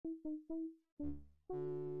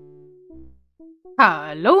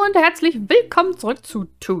Hallo und herzlich willkommen zurück zu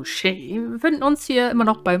Touché. Wir befinden uns hier immer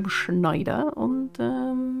noch beim Schneider und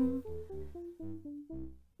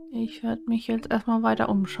ich werde mich jetzt erstmal weiter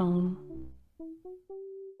umschauen.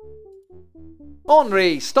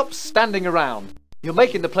 Henri, stop standing around. You're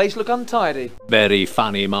making the place look untidy. Very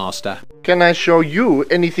funny, master. Can I show you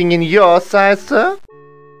anything in your size, sir?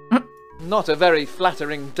 Not a very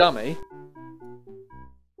flattering dummy.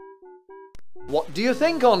 What do you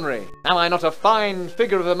think, Henri? Am I not a fine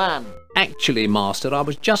figure of a man? Actually, master, I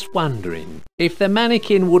was just wondering if the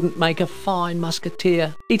mannequin wouldn't make a fine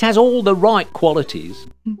musketeer. It has all the right qualities.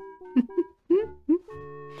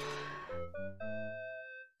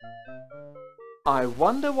 I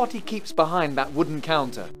wonder what he keeps behind that wooden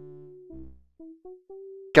counter.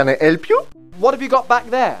 Can I help you? What have you got back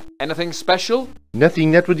there? Anything special?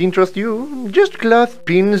 Nothing that would interest you. Just cloth,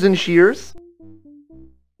 pins and shears.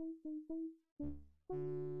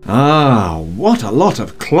 Ah, what a lot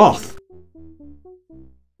of cloth!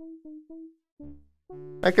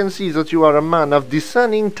 I can see that you are a man of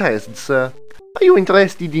discerning taste, sir. Are you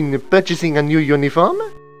interested in purchasing a new uniform?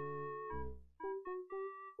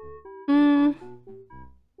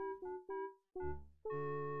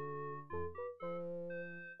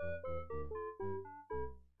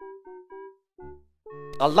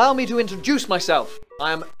 Allow me to introduce myself.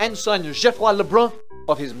 I am Ensign Geoffroi le Brun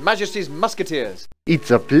of His Majesty's Musketeers.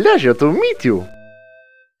 It's a pleasure to meet you.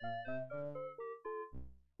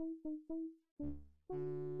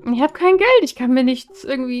 Ich habe kein Geld, ich kann mir nichts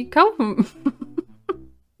irgendwie kaufen.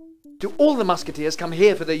 Do all the Musketeers come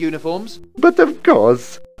here for their uniforms? But of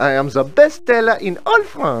course, I am the best tailor in all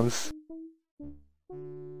France.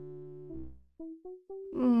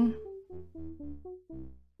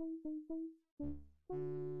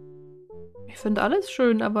 Ich finde alles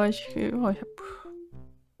schön, aber ich habe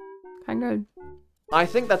kein Geld. I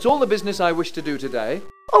think that's all the business I wish to do today.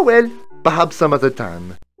 Oh well, perhaps some other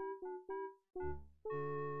time.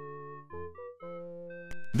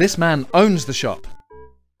 This man owns the shop.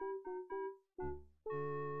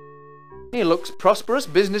 He looks prosperous.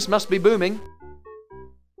 Business must be booming.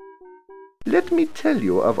 Let me tell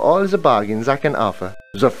you of all the bargains I can offer.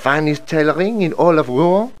 The finest tailoring in all of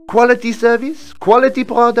Rouen, quality service, quality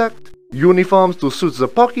product, uniforms to suit the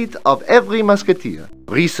pocket of every musketeer.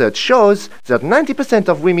 Research shows that 90%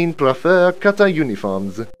 of women prefer cutter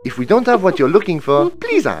uniforms. If we don't have what you're looking for,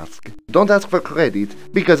 please ask. Don't ask for credit,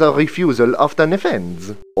 because a refusal often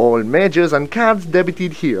offends. All majors and cards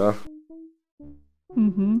debited here.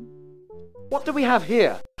 What do we have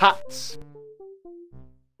here? Hats.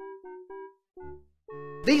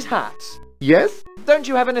 These hats? Yes? Don't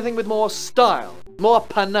you have anything with more style? More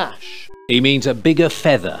panache? He means a bigger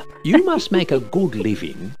feather. You must make a good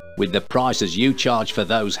living with the prices you charge for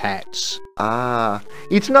those hats. Ah,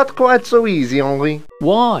 it's not quite so easy, Henri.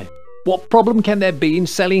 Why? What problem can there be in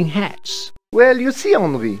selling hats? Well, you see,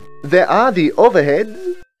 Henri, there are the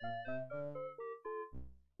overheads.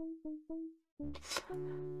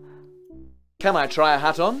 Can I try a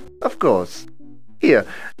hat on? Of course. Here,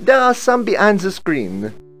 there are some behind the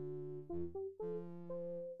screen.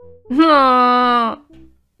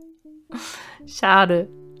 Schade.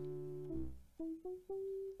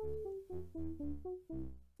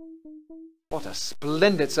 What a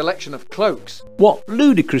splendid selection of cloaks. What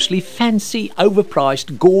ludicrously fancy,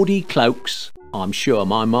 overpriced, gaudy cloaks. I'm sure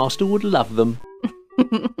my master would love them.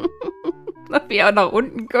 Wie er nach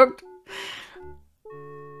unten guckt.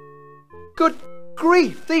 Good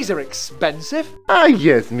grief, these are expensive. Ah,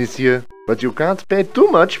 yes, monsieur. But you can't pay too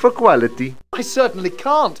much for quality. I certainly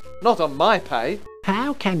can't. Not on my pay.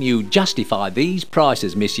 How can you justify these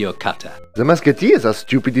prices, Monsieur Cutter? The musketeers are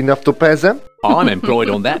stupid enough to pay them. I'm employed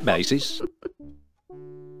on that basis.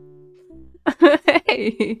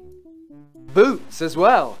 Hey. Boots as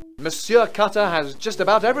well. Monsieur Cutter has just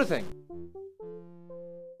about everything.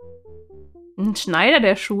 Ein Schneider,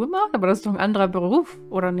 der Schuhe macht? Aber das ist doch ein anderer Beruf,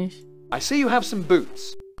 oder nicht? I see you have some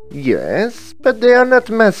boots. Yes, but they are not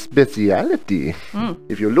my speciality.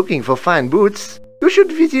 If you're looking for fine boots, you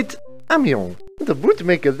should visit Amiens. The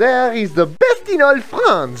bootmaker there is the best in all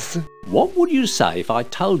France. What would you say if I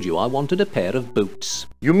told you I wanted a pair of boots?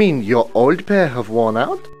 You mean your old pair have worn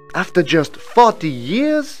out? After just 40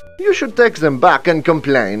 years? You should take them back and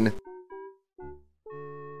complain.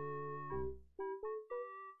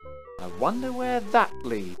 I wonder where that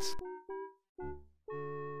leads.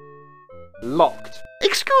 Locked.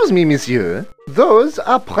 Excuse me, monsieur. Those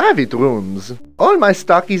are private rooms. All my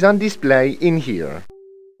stock is on display in here.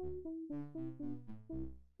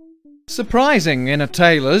 Surprising in a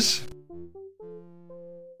tailor's.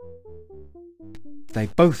 They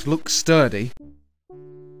both look sturdy.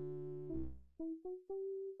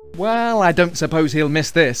 Well, I don't suppose he'll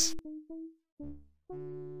miss this.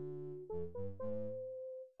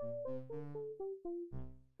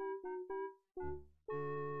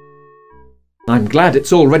 I'm glad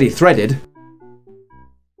it's already threaded.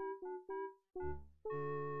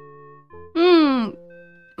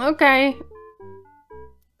 Okay.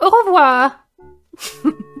 Au revoir.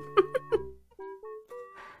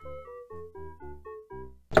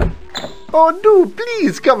 Oh, do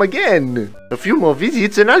please come again. A few more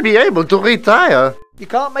visits and I'll be able to retire. You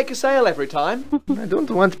can't make a sale every time. I don't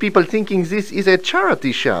want people thinking this is a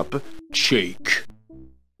charity shop. Cheek.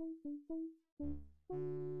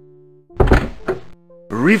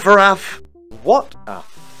 Riffraff. What a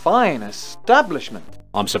fine establishment.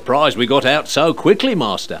 I'm surprised we got out so quickly,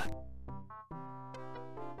 Master.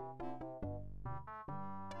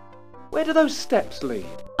 Where do those steps lead?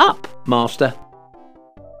 Up, Master.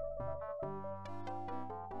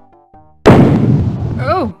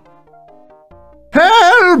 Oh.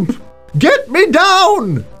 Help! Get me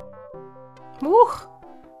down! Huch.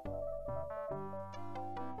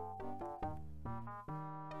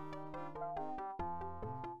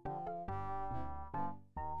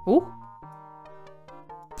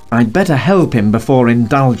 I'd better help him before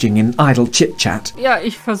indulging in idle chit-chat. Ja,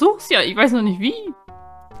 ich versuch's ja. Ich weiß noch nicht wie.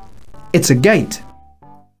 It's a gate.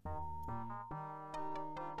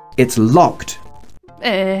 It's locked.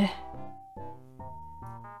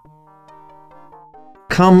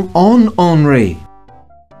 Come on, Henri.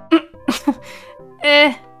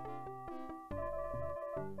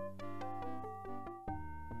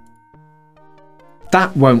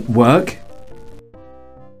 That won't work.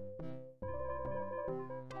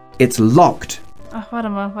 It's locked. Ach, warte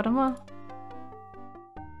mal.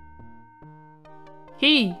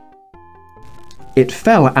 He. It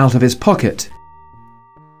fell out of his pocket.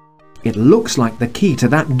 It looks like the key to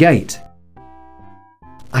that gate.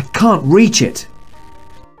 I can't reach it.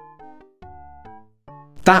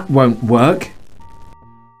 That won't work.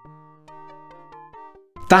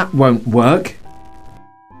 That won't work.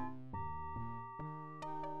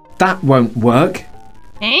 That won't work.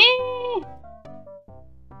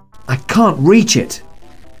 I can't reach it.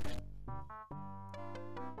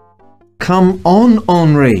 Come on,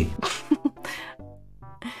 Henri.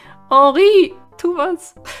 Henri, tu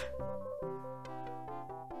was.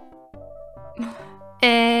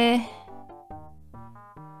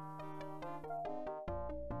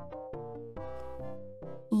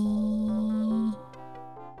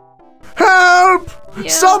 Help! Ja.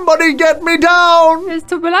 Somebody get me down! Es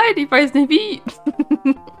tut mir leid, ich weiß nicht wie.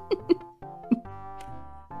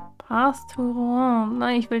 Pass to Rouen.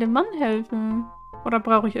 Nein, ich will dem Mann helfen. Oder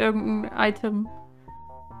brauche ich irgendein Item?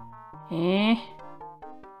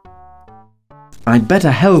 I'd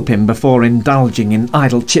better help him before indulging in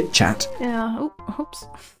idle chit-chat. Ja, ups.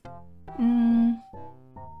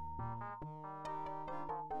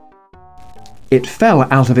 It fell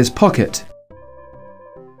out of his pocket.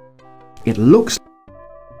 It looks...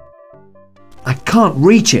 I can't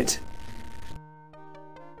reach it.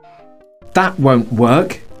 That won't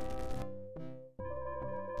work.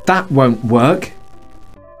 That won't work.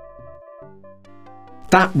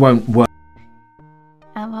 That won't work.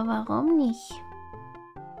 Aber warum nicht?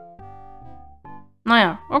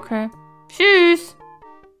 Naja, okay. Tschüss.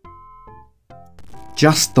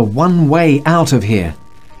 Just the one way out of here.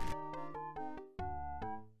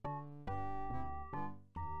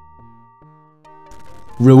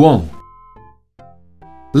 Rouen.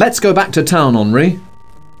 Let's go back to town, Henri.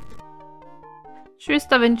 Tschüss,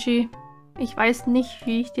 Da Vinci. Ich weiß nicht,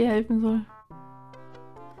 wie ich dir helfen soll.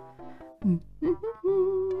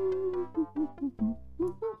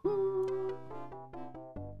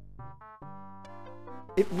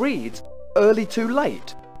 It reads early too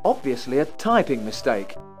late. Obviously a typing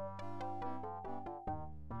mistake.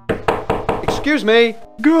 Excuse me.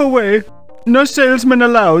 Go away. No salesman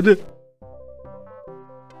allowed.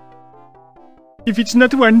 If it's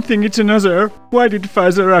not one thing, it's another. Why did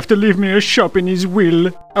father have to leave me a shop in his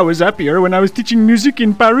will? I was happier when I was teaching music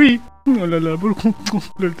in Paris. Oh la la.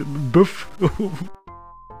 Buff.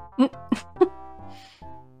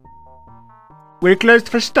 We're closed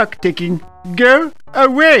for stock taking. Go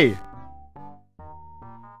away!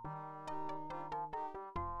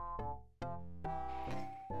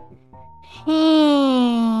 I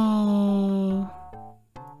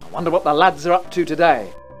wonder what the lads are up to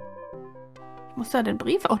today. Ich muss da den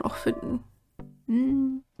Brief auch noch finden.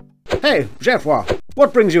 Hey, Geoffroi,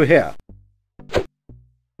 what brings you here?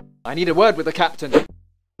 I need a word with the captain.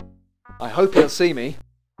 I hope he'll see me.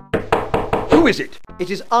 Who is it? It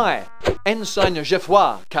is I, Ensign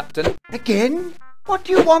Geoffroi, Captain. Again? What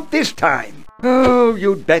do you want this time? Oh,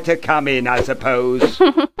 you'd better come in, I suppose.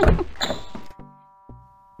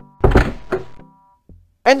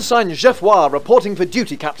 Ensign Geoffroi reporting for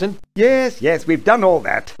duty, Captain. Yes, we've done all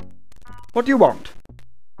that. What do you want?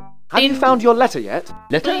 Have you found your letter yet?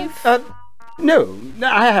 Letter? No,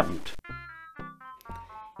 I haven't.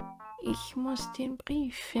 Ich muss den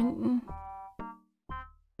Brief finden.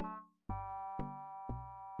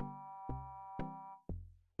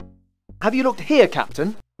 Have you looked here,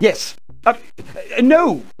 Captain? Yes.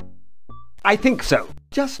 No. I think so.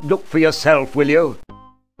 Just look for yourself, will you?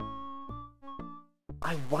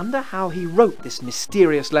 I wonder how he wrote this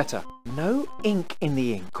mysterious letter. No ink in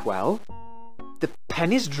the inkwell. The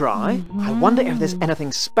pen is dry. I wonder if there's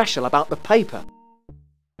anything special about the paper.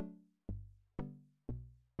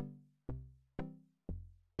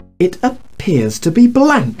 It appears to be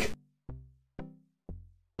blank.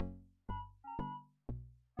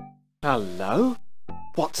 Hello?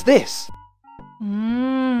 What's this?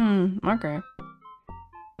 Okay.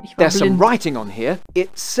 There's some writing on here.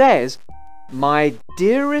 It says, "My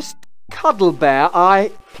dearest cuddle bear, I..."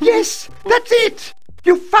 Yes, that's it.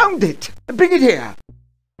 You found it. Bring it here.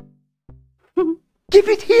 Give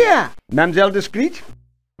it here, Mademoiselle Discreet.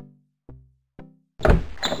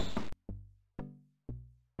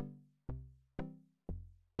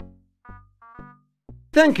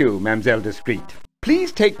 Thank you, Mademoiselle Discreet.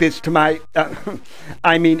 Please take this to my,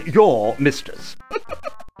 I mean your mistress.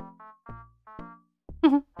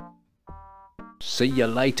 See you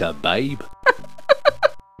later, babe.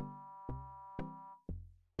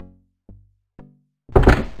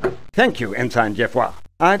 Thank you, Ensign Geoffroi.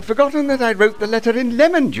 I'd forgotten that I wrote the letter in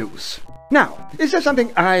lemon juice. Now, is there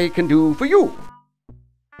something I can do for you?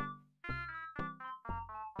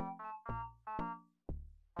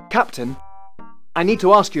 Captain, I need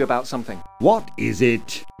to ask you about something. What is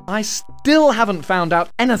it? I still haven't found out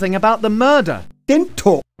anything about the murder. Then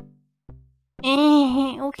talk.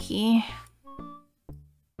 Okay.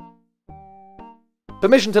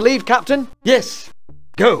 Permission to leave, Captain? Yes,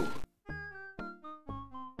 go.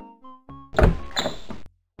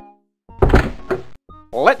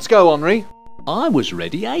 Let's go, Henri. I was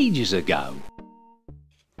ready ages ago.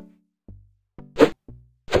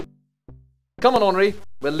 Come on, Henri.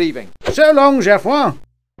 We're leaving. So long, Geoffroi.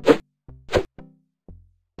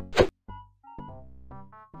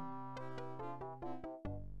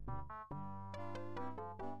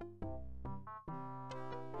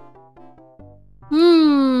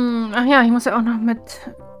 Ach ja, ich muss ja auch noch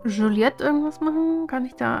mit Juliette irgendwas machen. Kann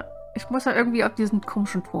ich da... Ich muss ja irgendwie auf diesen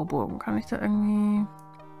komischen Torbogen. Kann ich da irgendwie...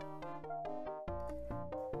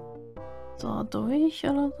 So, durch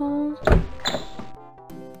oder so?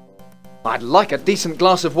 I'd like a decent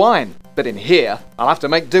glass of wine, but in here, I'll have to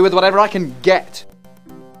make do with whatever I can get.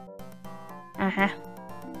 Aha.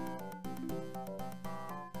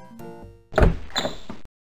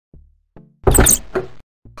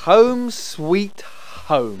 Home sweet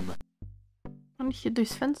home. Kann ich hier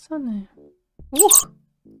durchs Fenster? Nee.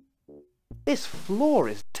 This floor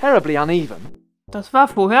is terribly uneven. Das war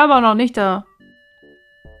vorher aber noch nicht da.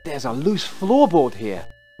 There's a loose floorboard here.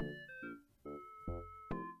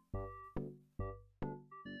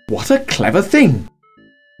 What a clever thing!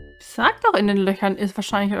 Ich sag doch, in den Löchern ist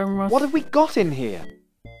wahrscheinlich irgendwas. What have we got in here?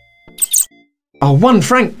 A 1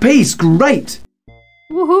 franc piece, great!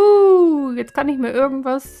 Wuhu! Jetzt kann ich mir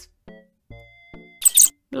irgendwas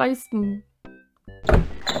leisten.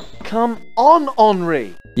 Come on,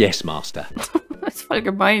 Henri. Yes, master. Das ist voll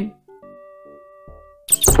gemein.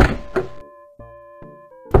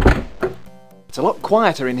 It's a lot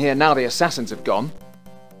quieter in here now the assassins have gone.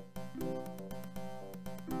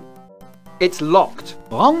 It's locked.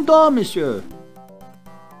 Rendez, monsieur.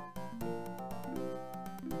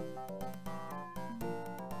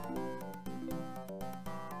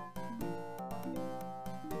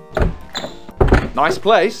 Nice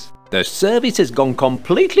place. The service has gone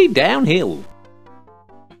completely downhill.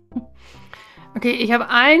 Okay, ich habe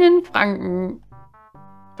einen Franken.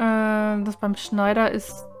 Das beim Schneider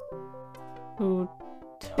ist so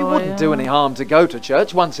It wouldn't do any harm to go to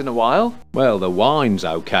church once in a while. Well, the wine's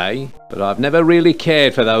okay, but I've never really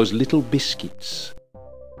cared for those little biscuits.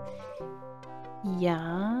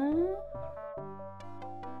 Ja.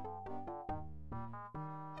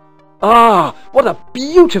 Ah, what a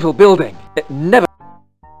beautiful building. It never...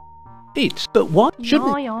 But what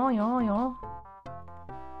shouldn't... Ja.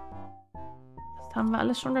 Das haben wir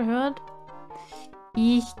alles schon gehört.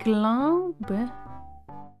 Ich glaube...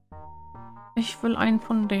 Ich will einen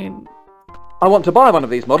von denen. I want to buy one of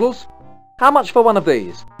these models. How much for one of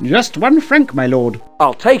these? Just 1 franc, my lord.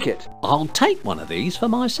 I'll take it. I'll take one of these for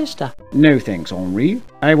my sister. No thanks, Henri.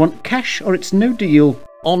 I want cash or it's no deal.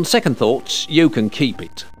 On second thoughts, you can keep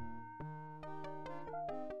it.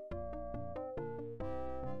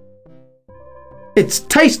 It's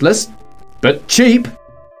tasteless, but cheap.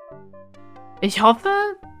 Ich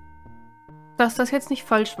hoffe, dass das jetzt nicht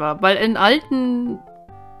falsch war, weil in alten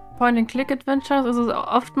Point-and-Click-Adventures ist es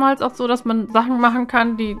oftmals auch so, dass man Sachen machen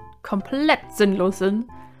kann, die komplett sinnlos sind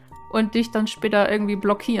und dich dann später irgendwie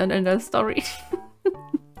blockieren in der Story.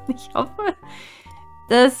 Ich hoffe,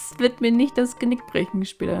 das wird mir nicht das Genick brechen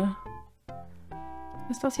später.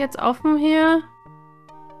 Ist das jetzt offen hier?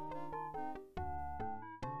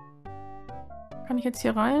 Kann ich jetzt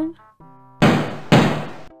hier rein?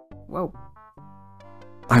 Wow.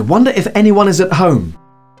 I wonder if anyone is at home.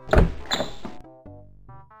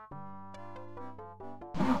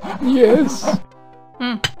 Yes.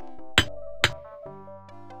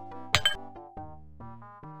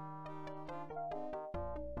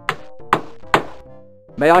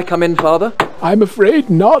 May I come in, Father? I'm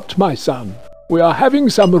afraid not, my son. We are having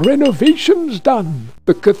some renovations done.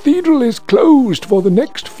 The cathedral is closed for the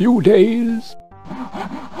next few days.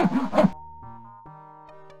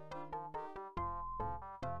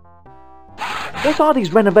 What are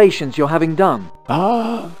these renovations you're having done?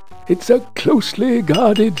 Ah, it's a closely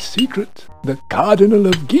guarded secret. The Cardinal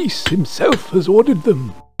of Guise himself has ordered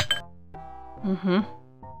them.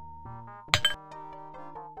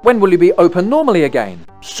 When will you be open normally again?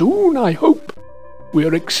 Soon, I hope.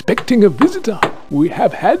 We're expecting a visitor. We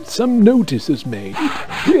have had some notices made.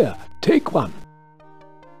 Here, take one.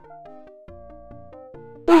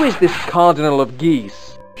 Who is this Cardinal of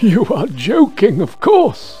Guise? You are joking, of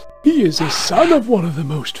course. He is a son of one of the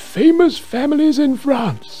most famous families in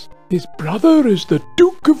France. His brother is the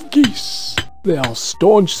Duke of Guise. They are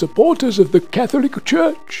staunch supporters of the Catholic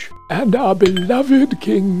Church and our beloved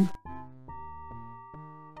king.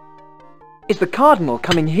 Is the Cardinal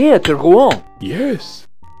coming here to Rouen? Yes.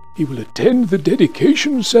 He will attend the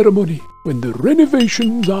dedication ceremony when the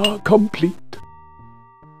renovations are complete.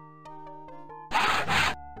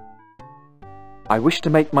 I wish to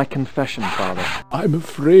make my confession, Father. I'm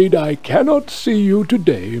afraid I cannot see you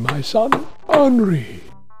today, my son. Henri,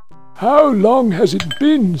 how long has it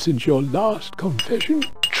been since your last confession?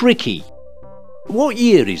 Tricky. What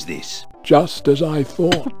year is this? Just as I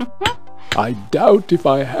thought. I doubt if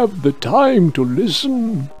I have the time to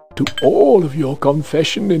listen to all of your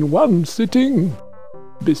confession in one sitting.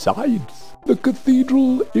 Besides, the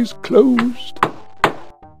cathedral is closed.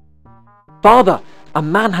 Father, a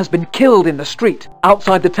man has been killed in the street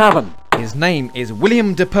outside the tavern. His name is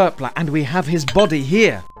William de Peuple, and we have his body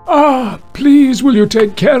here. Ah, please will you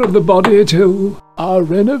take care of the body till our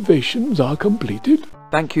renovations are completed?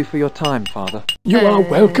 Thank you for your time, Father. You are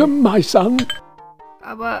welcome, my son.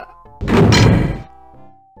 Aber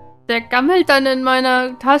der gammelt dann in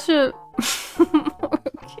meiner Tasche.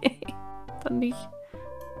 Okay, dann nicht.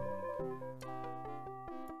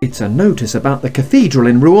 It's a notice about the cathedral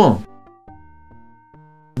in Rouen.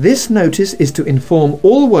 This notice is to inform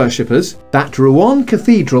all worshippers that Rouen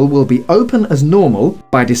Cathedral will be open as normal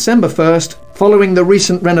by December 1st following the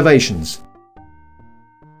recent renovations.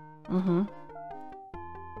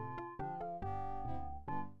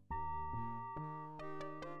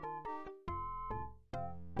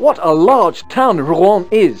 What a large town Rouen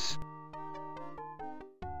is!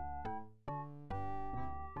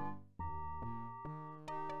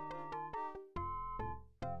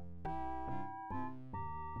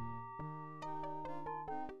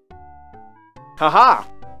 Haha!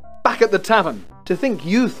 Back at the tavern. To think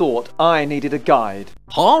you thought I needed a guide.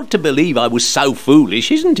 Hard to believe I was so foolish,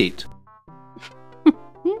 isn't it?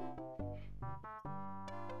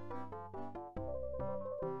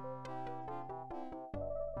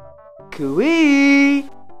 Cooey!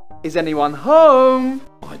 Is anyone home?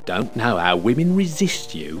 I don't know how women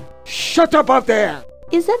resist you. Shut up out there!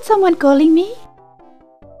 Is that someone calling me?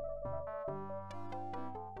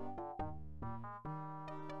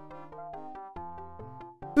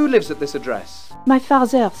 Who lives at this address? My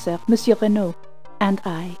father, sir, Monsieur Renaud, and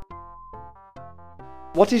I.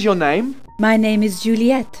 What is your name? My name is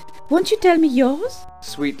Juliette. Won't you tell me yours?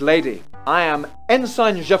 Sweet lady, I am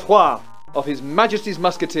Ensign Geoffroi of His Majesty's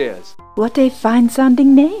Musketeers. What a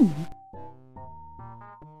fine-sounding name.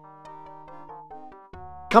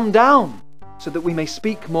 Come down, so that we may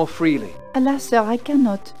speak more freely. Alas, sir, I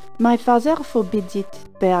cannot. My father forbids it.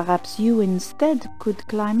 Perhaps you instead could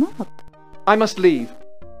climb up. I must leave,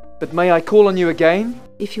 but may I call on you again?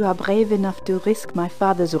 If you are brave enough to risk my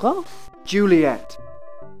father's wrath. Juliette,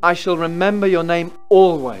 I shall remember your name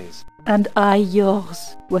always. And I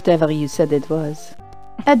yours, whatever you said it was.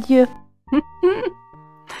 Adieu.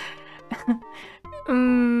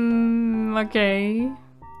 Okay.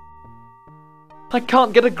 I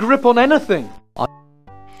can't get a grip on anything.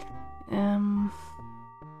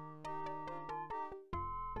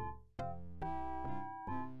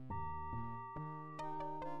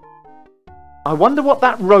 I wonder what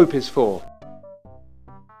that rope is for.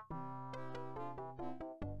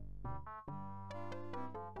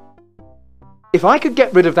 If I could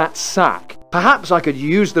get rid of that sack, perhaps I could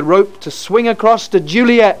use the rope to swing across to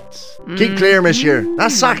Juliet's. Keep clear, monsieur.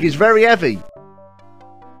 That sack is very heavy.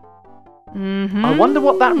 I wonder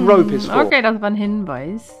what that rope is for. Okay, das war ein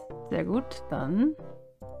Hinweis. Sehr gut, dann.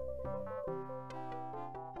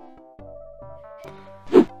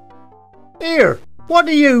 Here, what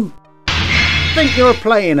do you think you're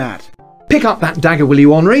playing at? Pick up that dagger, will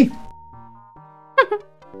you, Henri?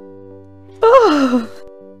 Oh,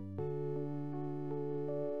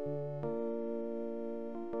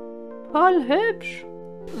 Voll hübsch.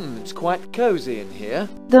 It's quite cosy in here.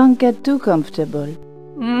 don't get too comfortable.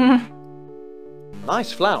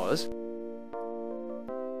 Nice flowers.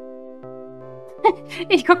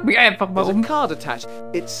 Ich guck mich einfach mal There's a card attached.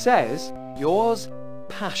 It says, yours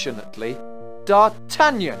passionately,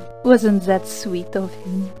 D'Artagnan. Wasn't that sweet of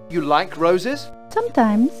him? You like roses?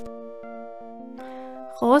 Sometimes.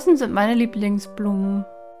 Rosen sind meine Lieblingsblumen.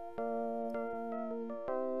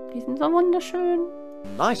 Die sind so wunderschön.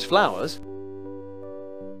 Nice flowers.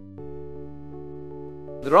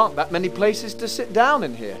 There aren't that many places to sit down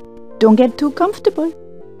in here. Don't get too comfortable.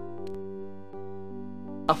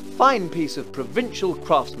 A fine piece of provincial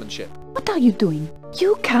craftsmanship. What are you doing?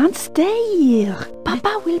 You can't stay here.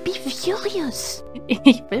 Papa will be furious.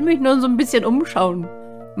 Ich will mich nur so ein bisschen umschauen,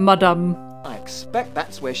 Madame. I expect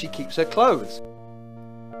that's where she keeps her clothes.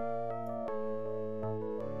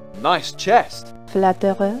 Nice chest.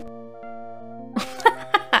 Flatterer.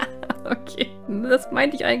 Okay, das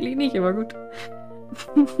meinte ich eigentlich nicht, aber gut.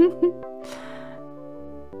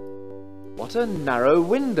 What a narrow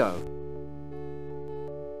window.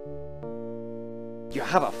 You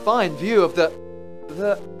have a fine view of the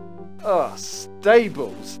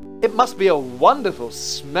stables. It must be a wonderful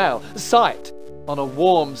sight on a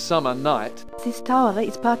warm summer night. This tower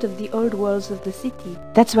is part of the old walls of the city.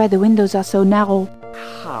 That's why the windows are so narrow.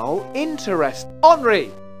 How interesting. Henri,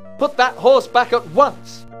 put that horse back at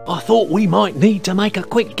once. I thought we might need to make a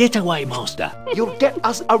quick getaway, Master. You'll get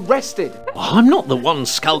us arrested. I'm not the one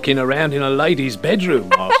skulking around in a lady's bedroom,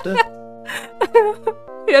 Master.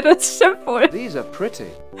 Ja, das stimmt wohl. These are pretty.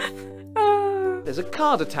 There's a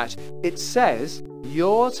card attached. It says,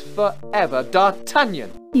 yours forever, D'Artagnan.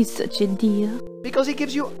 He's such a dear. Because he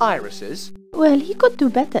gives you irises. Well, he could do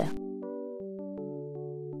better.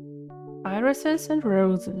 Irises and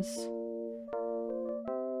roses.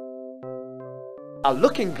 A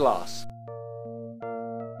looking glass.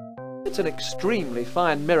 It's an extremely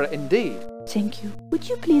fine mirror indeed. Thank you. Would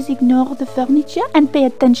you please ignore the furniture and pay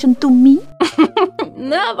attention to me?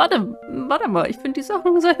 Na, warte mal. Ich finde die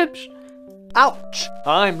Sachen sehr hübsch. Ouch!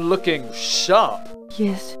 I'm looking sharp.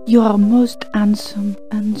 Yes, you are most handsome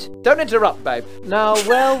and... Don't interrupt, babe. Now,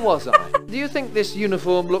 where was I? Do you think this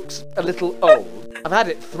uniform looks a little old? I've had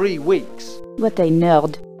it 3 weeks. What a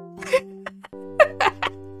nerd.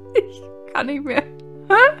 Ich kann nicht mehr.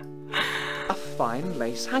 A fine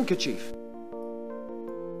lace handkerchief.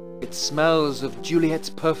 It smells of Juliet's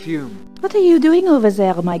perfume. What are you doing over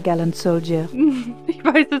there, my gallant soldier? Ich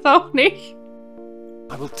weiß es auch nicht.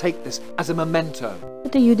 I will take this as a memento.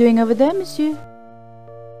 What are you doing over there, monsieur?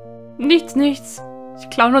 Nichts. Ich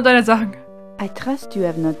klaue nur deine Sachen. I trust you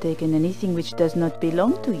have not taken anything which does not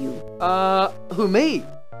belong to you. Who, me?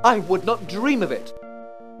 I would not dream of it.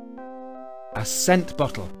 A scent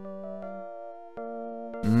bottle.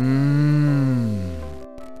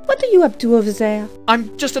 What are you up to over there?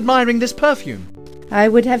 I'm just admiring this perfume. I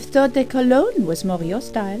would have thought a cologne was more your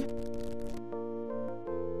style.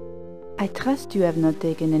 I trust you have not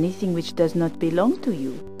taken anything which does not belong to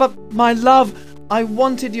you. But, my love, I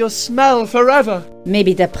wanted your smell forever.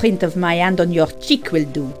 Maybe the print of my hand on your cheek will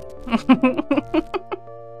do.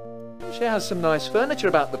 She has some nice furniture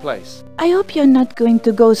about the place. I hope you're not going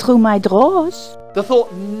to go through my drawers. The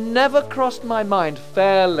thought never crossed my mind,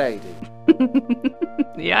 fair lady.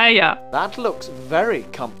 Ja. That looks very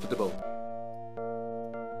comfortable.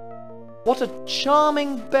 What a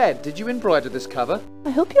charming bed. Did you embroider this cover?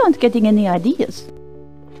 I hope you aren't getting any ideas.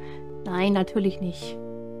 Nein, natürlich nicht.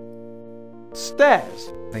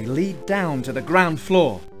 Stairs. They lead down to the ground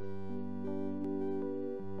floor.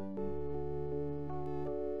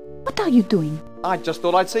 What are you doing? I just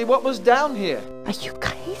thought I'd see what was down here. Are you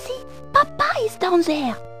crazy? wise down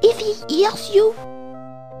there. If he hears you...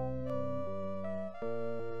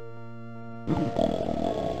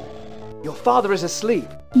 Your father is asleep.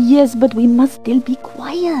 Yes, but we must still be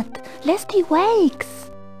quiet, lest he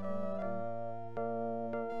wakes.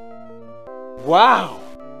 Wow!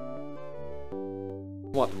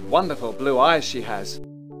 What wonderful blue eyes she has.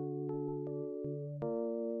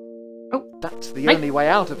 Oh, that's the only way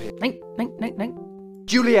out of here.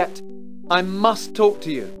 Juliet, I must talk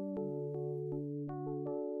to you.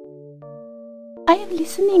 I am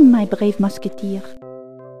listening, my brave musketeer.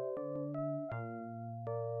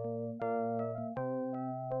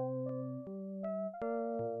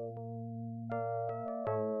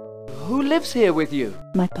 Who lives here with you?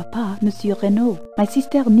 My papa, Monsieur Renaud. My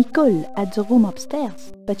sister Nicole had the room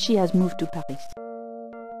upstairs, but she has moved to Paris.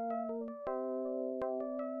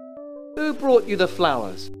 Who brought you the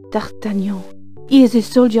flowers? D'Artagnan. He is a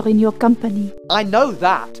soldier in your company. I know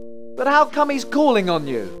that, but how come he's calling on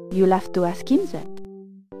you? You'll have to ask him that.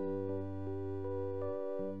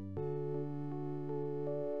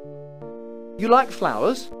 You like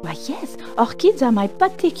flowers? Why yes, orchids are my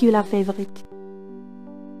particular favorite.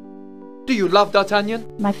 Do you love D'Artagnan?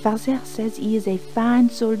 My father says he is a fine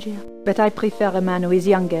soldier, but I prefer a man who is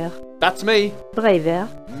younger. That's me. Braver.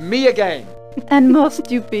 Me again. And more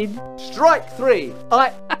stupid. Strike three.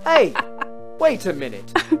 Hey, wait a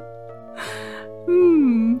minute.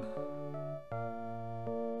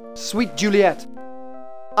 Sweet Juliet,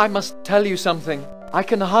 I must tell you something. I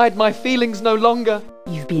can hide my feelings no longer.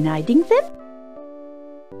 You've been hiding them?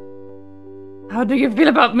 How do you feel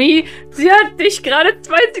about me? Sie hat dich gerade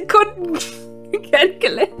 2 Sekunden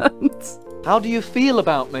kennengelernt. How do you feel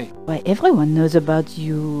about me? Why, everyone knows about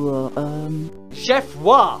you,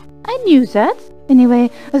 Geoffroi! I knew that. Anyway,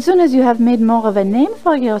 as soon as you have made more of a name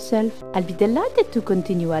for yourself, I'll be delighted to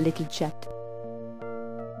continue our little chat.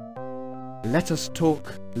 Let us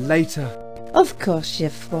talk later. Of course,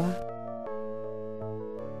 Geoffroi.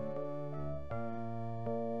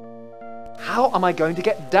 How am I going to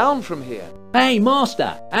get down from here? Hey,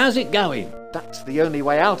 Master, how's it going? That's the only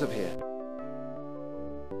way out of here.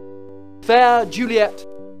 Fair Juliet,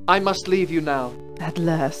 I must leave you now. At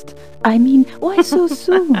last. I mean, why so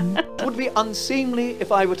soon? It would be unseemly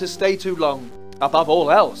if I were to stay too long. Above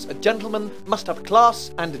all else, a gentleman must have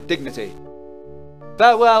class and dignity.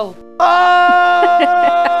 Farewell.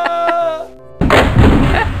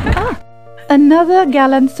 Another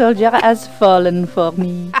gallant soldier has fallen for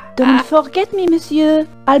me. Don't forget me, monsieur.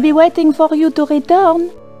 I'll be waiting for you to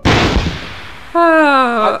return.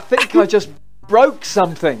 I think I just broke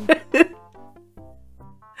something.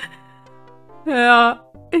 Ja,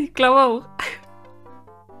 ich glaube auch.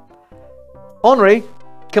 Henri,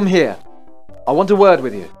 come here. I want a word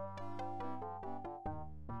with you.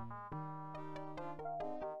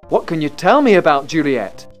 What can you tell me about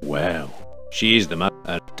Juliet? Well, she is the most...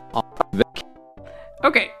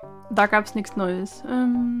 Okay, da gab's nichts Neues.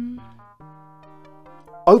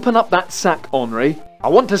 Open up that sack, Henri. I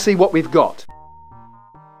want to see what we've got.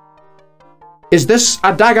 Is this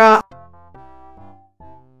a dagger?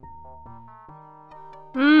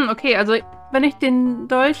 Okay, also wenn ich den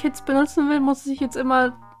Dolch jetzt benutzen will, muss ich jetzt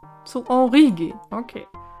immer zu Henri gehen. Okay.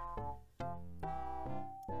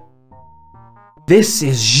 This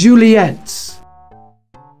is Juliet's.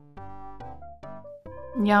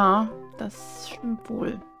 Ja, das stimmt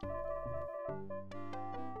wohl.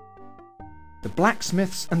 The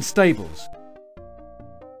blacksmiths and stables.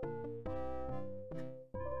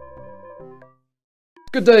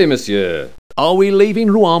 Good day, monsieur. Are we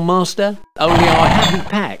leaving Rouen, Master? Only I haven't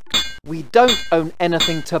packed. We don't own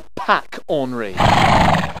anything to pack, Henri.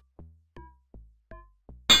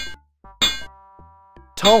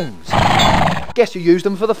 Tongs. Guess you used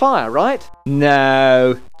them for the fire, right?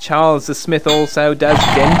 No, Charles the Smith also does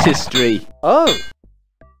dentistry. Oh.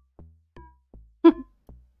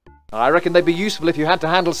 I reckon they'd be useful if you had to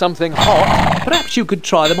handle something hot. Perhaps you could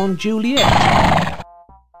try them on Juliet.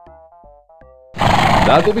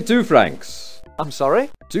 That will be 2 francs. I'm sorry?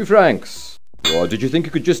 2 francs. Or did you think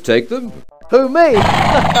you could just take them? Who, me?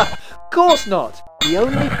 Of course not. The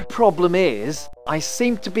only problem is, I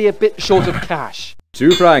seem to be a bit short of cash.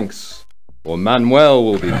 2 francs. Or Manuel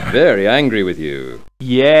will be very angry with you.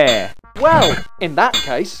 Yeah. Well, in that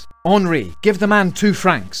case... Henri, give the man 2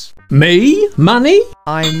 francs. Me? Money?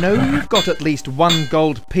 I know you've got at least 1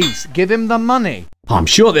 gold piece. Give him the money. I'm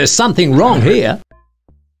sure there's something wrong here.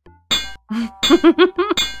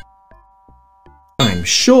 I'm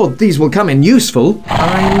sure these will come in useful.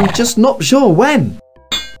 I'm just not sure when.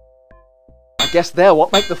 I guess they're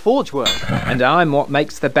what make the forge work. And I'm what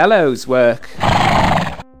makes the bellows work.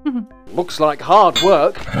 Looks like hard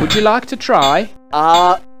work. Would you like to try?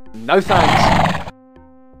 No thanks.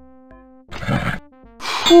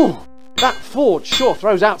 Whew, that forge sure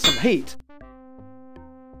throws out some heat.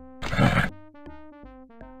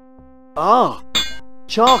 Ah,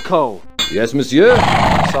 charcoal. Yes, monsieur?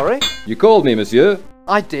 Sorry? You called me, monsieur?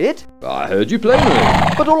 I did? I heard you plainly.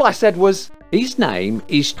 But all I said was... His name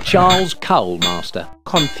is Charles Cole, Master.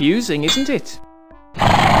 Confusing, isn't it?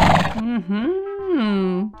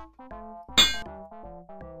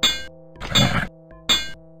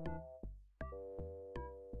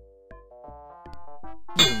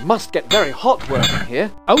 You must get very hot working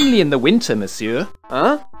here. Only in the winter, monsieur.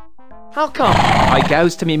 Huh? How come? I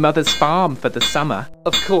goes to me mother's farm for the summer.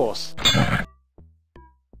 Of course.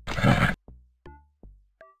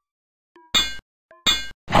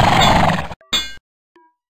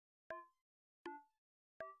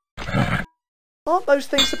 Aren't those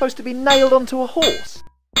things supposed to be nailed onto a horse?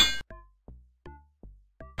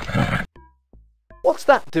 What's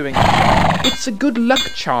that doing? It's a good luck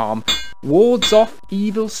charm. Wards off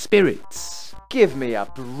evil spirits. Give me a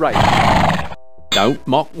break. Don't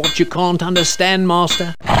mock what you can't understand,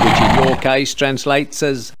 Master. Which in your case translates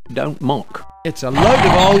as don't mock. It's a load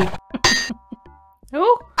of old...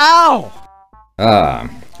 Oh! Ow! Ah,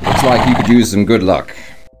 looks like you could use some good luck.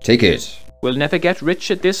 Take it. We'll never get rich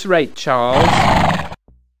at this rate, Charles.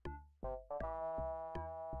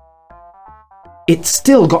 It's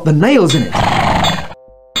still got the nails in it.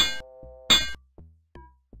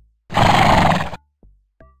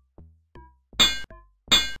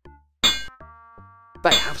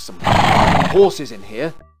 They have some fine horses in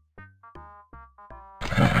here.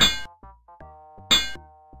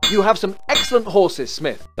 You have some excellent horses,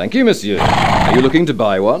 Smith. Thank you, monsieur. Are you looking to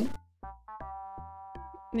buy one?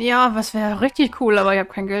 Ja, was wäre richtig cool, aber ich habe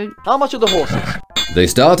kein Geld. How much are the horses? They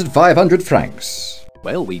start at 500 francs.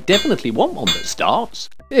 Well, we definitely want one that starts.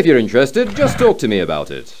 If you're interested, just talk to me about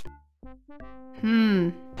it.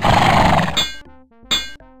 I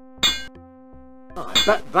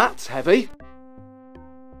bet that's heavy.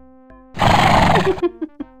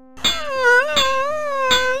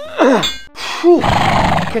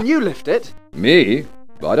 Can you lift it? Me?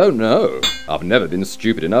 I don't know. I've never been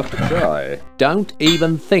stupid enough to try. Don't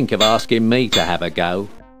even think of asking me to have a go.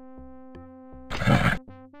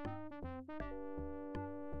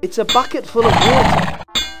 It's a bucket full of water.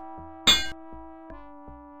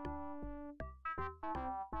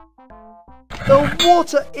 The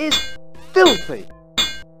water is filthy.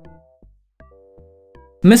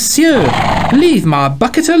 Monsieur, leave my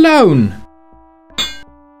bucket alone.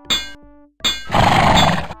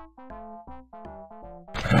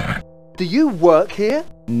 Do you work here?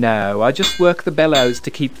 No, I just work the bellows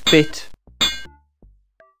to keep fit.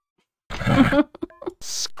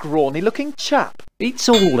 Scrawny looking chap. It's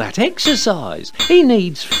all that exercise. He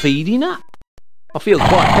needs feeding up. I feel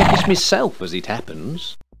quite peckish myself as it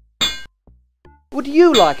happens. Would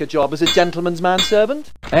you like a job as a gentleman's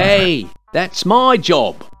manservant? Hey, that's my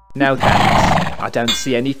job. No thanks. I don't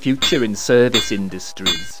see any future in service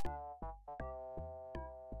industries.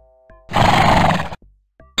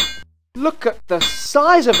 Look at the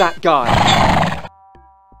size of that guy.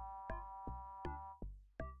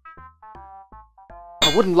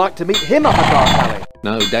 I wouldn't like to meet him up a dark alley.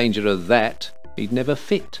 No danger of that. He'd never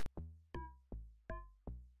fit.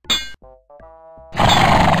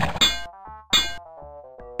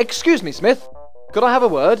 Excuse me, Smith. Could I have a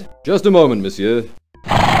word? Just a moment, monsieur.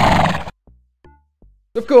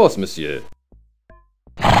 Of course, monsieur.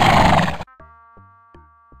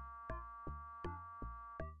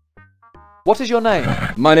 What is your name?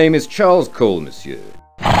 My name is Charles Cole, monsieur.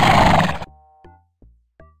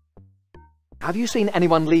 Have you seen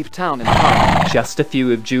anyone leave town in a hurry? Just a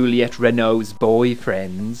few of Juliette Renault's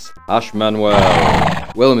boyfriends. Hush,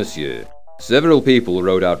 Manuel. Well, monsieur, several people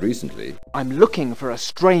rode out recently. I'm looking for a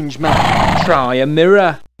strange man. Try a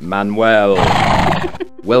mirror. Manuel.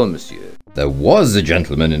 Well, monsieur, there was a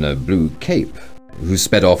gentleman in a blue cape who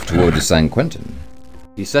sped off toward San Quentin.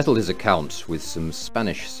 He settled his account with some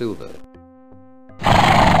Spanish silver.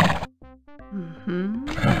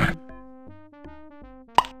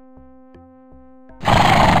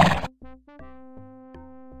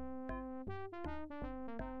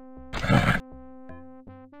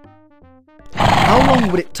 How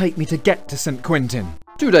long would it take me to get to St. Quentin?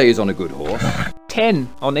 2 days on a good horse. 10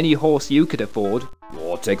 on any horse you could afford.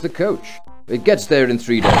 Or take the coach. It gets there in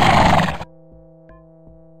 3 days.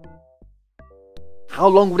 How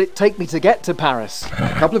long would it take me to get to Paris?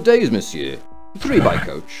 A couple of days, monsieur. 3 by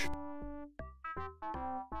coach.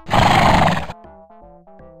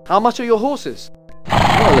 How much are your horses?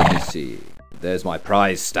 Well, let me see. There's my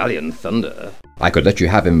prize stallion, Thunder. I could let you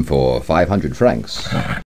have him for 500 francs.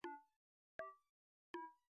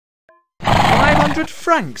 500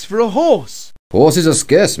 francs for a horse? Horses are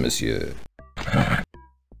scarce, monsieur.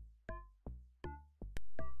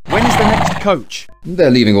 When is the next coach?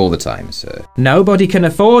 They're leaving all the time, sir. Nobody can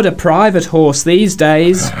afford a private horse these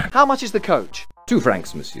days. How much is the coach? 2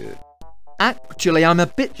 francs, monsieur. Actually, I'm a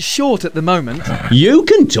bit short at the moment. You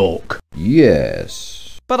can talk.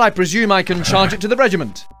 Yes. But I presume I can charge it to the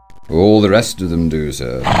regiment. All the rest of them do,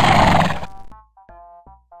 sir.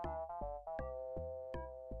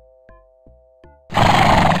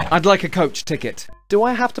 I'd like a coach ticket. Do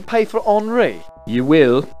I have to pay for Henri? You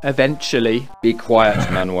will, eventually. Be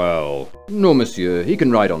quiet, Manuel. No, monsieur, he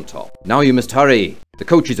can ride on top. Now you must hurry. The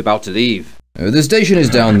coach is about to leave. The station is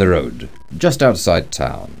down the road, just outside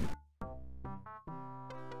town.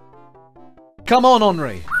 Come on,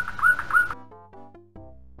 Henri.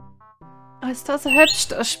 Ist das hübsch,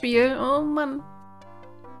 das Spiel? Oh Mann.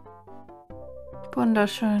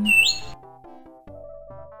 Wunderschön.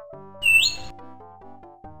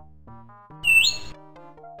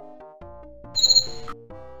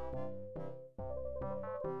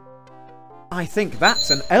 I think that's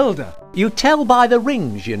an elder. You tell by the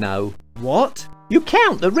rings, you know. What? You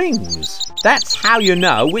count the rings. That's how you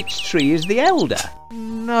know which tree is the elder.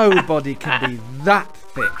 Nobody can be that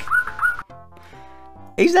thick.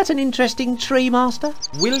 Is that an interesting tree, Master?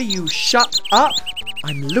 Will you shut up?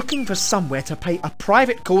 I'm looking for somewhere to pay a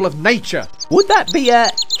private call of nature. Would that be a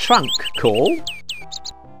trunk call?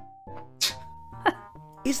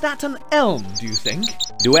 Is that an elm, do you think?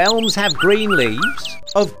 Do elms have green leaves?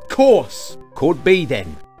 Of course. Could be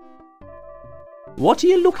then. What are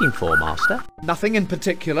you looking for, Master? Nothing in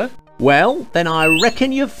particular. Well, then I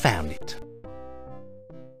reckon you've found it.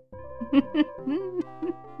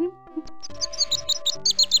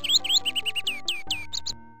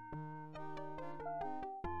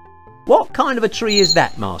 What kind of a tree is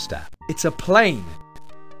that, Master? It's a plane.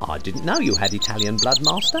 I didn't know you had Italian blood,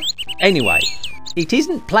 Master. Anyway, it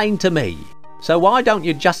isn't plain to me, so why don't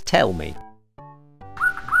you just tell me?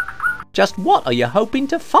 Just what are you hoping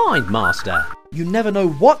to find, Master? You never know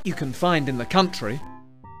what you can find in the country.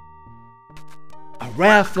 A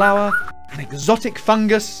rare flower, an exotic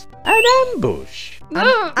fungus. An ambush.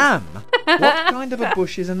 An am? What kind of a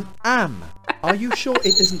bush is an am? Are you sure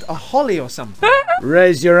it isn't a holly or something?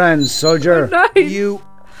 Raise your hands, soldier. Oh, You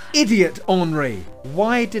idiot, Henri.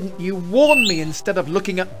 Why didn't you warn me instead of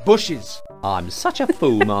looking at bushes? I'm such a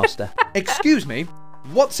fool, Master. Excuse me,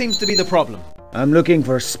 what seems to be the problem? I'm looking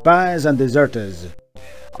for spies and deserters.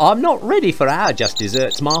 I'm not ready for our just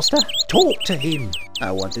desserts, Master. Talk to him.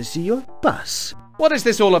 I want to see your pass. What is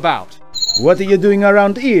this all about? What are you doing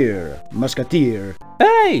around here, Musketeer?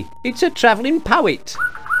 Hey, it's a travelling poet.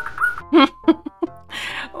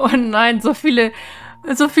 Oh nein, so viel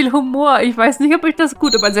Humor. Ich weiß nicht, ob ich das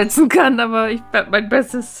gut übersetzen kann, aber ich werde mein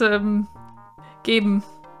Bestes geben.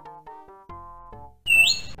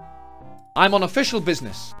 I'm on official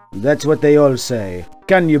business. That's what they all say.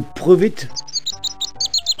 Can you prove it?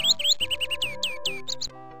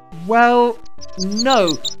 Well,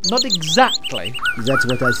 no, not exactly. That's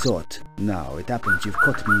what I thought. Now it happens you've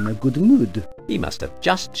caught me in a good mood. He must have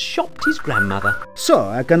just shocked his grandmother. So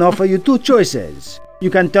I can offer you 2 choices. You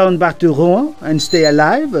can turn back to Rouen and stay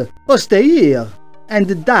alive, or stay here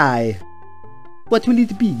and die. What will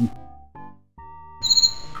it be?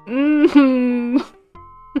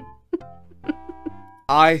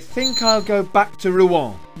 I think I'll go back to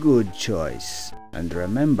Rouen. Good choice. And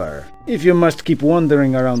remember, if you must keep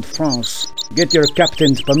wandering around France, get your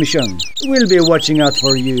captain's permission. We'll be watching out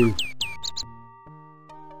for you.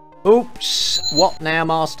 Oops. What now,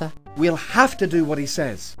 Master? We'll have to do what he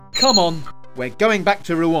says. Come on, we're going back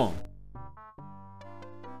to Rouen.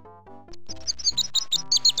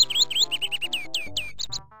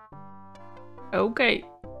 Okay.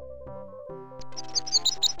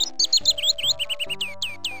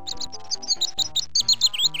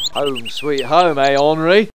 Home sweet home, eh,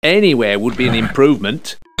 Henri? Anywhere would be an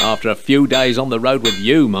improvement after a few days on the road with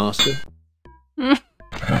you, Master.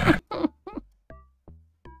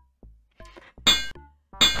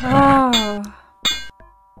 Ah.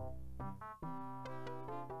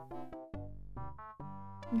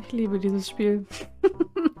 Ich liebe dieses Spiel.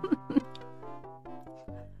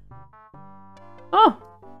 Oh.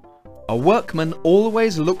 A workman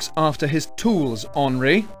always looks after his tools,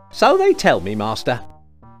 Henri. So they tell me, Master.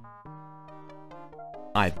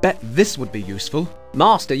 I bet this would be useful.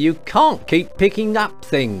 Master, you can't keep picking up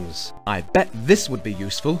things. I bet this would be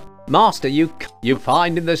useful. Master, you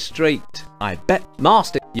find in the street. I bet.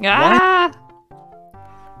 Master, Ah.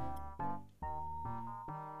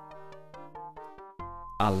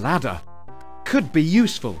 A ladder. Could be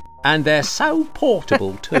useful. And they're so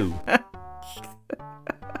portable too.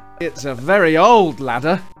 It's a very old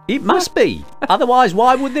ladder. It must be. Otherwise,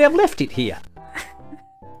 why would they have left it here?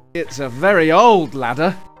 It's a very old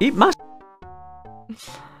ladder. It must...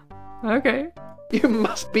 Okay. You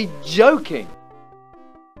must be joking.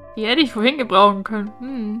 Die hätte ich vorhin gebrauchen können.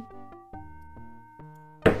 Hm.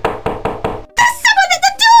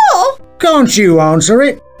 Can't you answer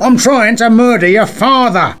it? I'm trying to murder your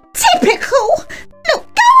father. Typical! Look,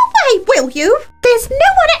 go away, will you? There's no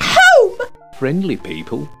one at home! Friendly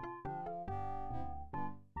people.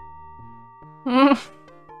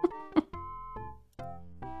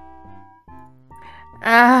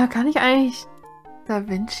 Kann ich eigentlich Da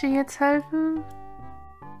Vinci jetzt helfen?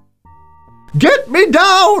 Get me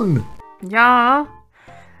down! Ja.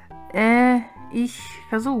 Ich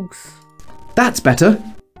versuch's. That's better.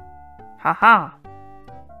 Haha.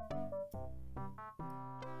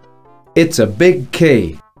 It's a big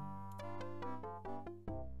key.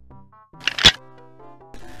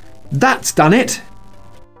 That's done it.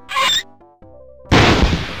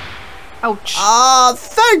 Ouch. Ah,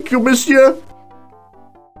 thank you, monsieur.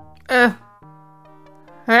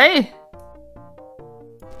 Hey.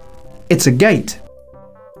 It's a gate.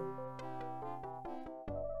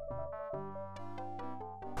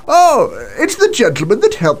 Oh, it's the gentleman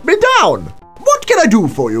that helped me down. What can I do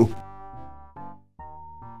for you?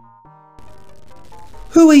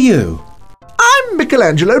 Who are you? I'm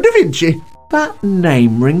Michelangelo da Vinci. That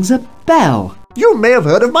name rings a bell. You may have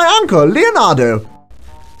heard of my uncle, Leonardo.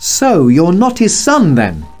 So, you're not his son,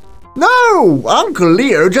 then? No, Uncle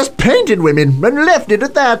Leo just painted women and left it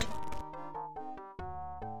at that.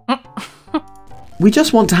 We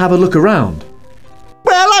just want to have a look around.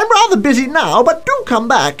 Well, I'm rather busy now, but do come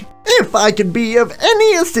back, if I can be of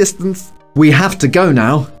any assistance. We have to go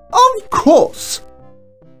now. Of course.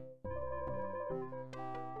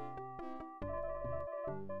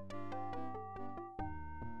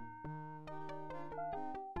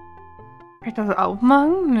 Kann ich das auch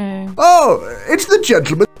machen? Nee. Oh, it's the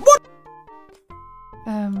gentleman. What?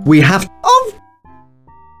 We have... Of...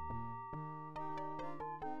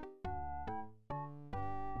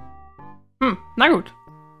 Na gut.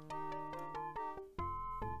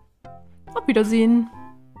 Auf Wiedersehen.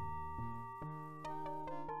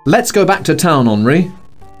 Let's go back to town, Henri.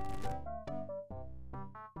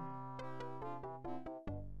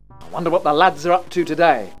 I wonder what the lads are up to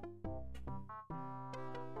today.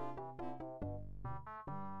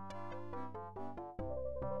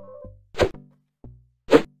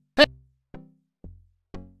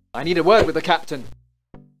 I need a word with the captain.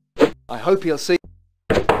 I hope he'll see.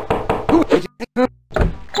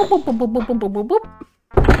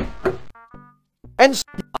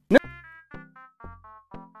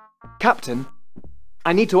 Captain,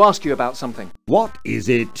 I need to ask you about something. What is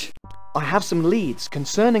it? I have some leads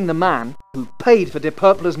concerning the man who paid for de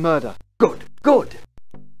Purple's murder. Good, good.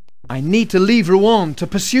 I need to leave Rouen to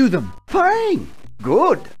pursue them. Fine.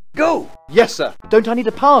 Good. Go. Yes, sir. Don't I need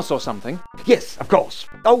a pass or something? Yes, of course.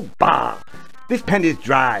 Oh, bah. This pen is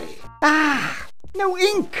dry. Ah, no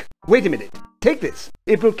ink. Wait a minute. Take this.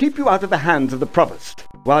 It will keep you out of the hands of the provost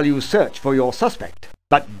while you search for your suspect.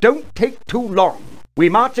 But don't take too long. We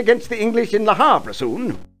march against the English in Le Havre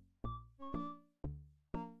soon.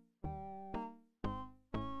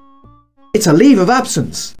 It's a leave of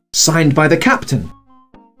absence, signed by the captain.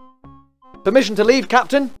 Permission to leave,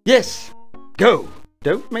 Captain? Yes. Go.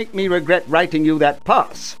 Don't make me regret writing you that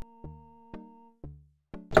pass.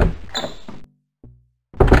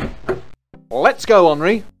 Let's go,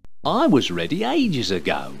 Henri. I was ready ages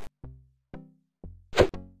ago.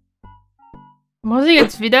 Muss ich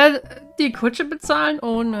jetzt wieder die Kutsche bezahlen?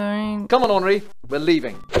 Oh nein. Come on, Henri. We're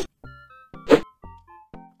leaving.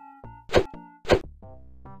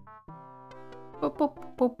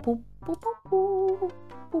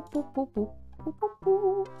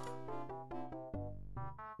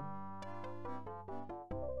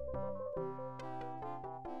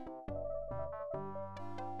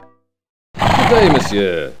 Good day,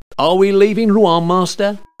 monsieur. Are we leaving Rouen,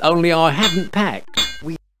 master? Only I hadn't packed.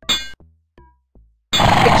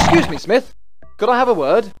 Excuse me, Smith. Could I have a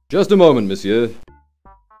word? Just a moment, monsieur.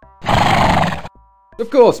 Of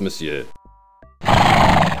course, monsieur.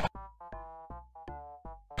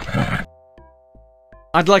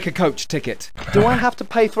 I'd like a coach ticket. Do I have to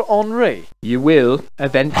pay for Henri? You will,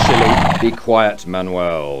 eventually. Be quiet,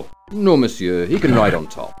 Manuel. No, monsieur, he can ride on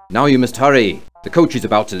top. Now you must hurry. The coach is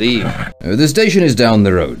about to leave. The station is down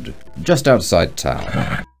the road, just outside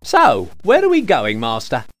town. So, where are we going,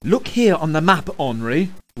 master? Look here on the map, Henri.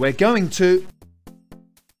 We're going to...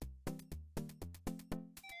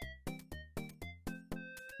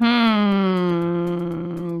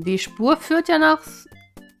 die Spur führt ja nach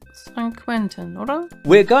St. Quentin, oder?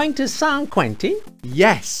 We're going to St. Quentin?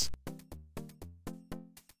 Yes.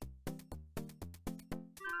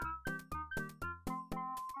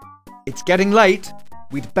 It's getting late.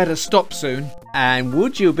 We'd better stop soon. And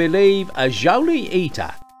would you believe a joli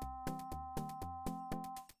eater?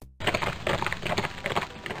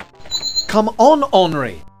 Come on,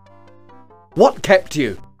 Henri. What kept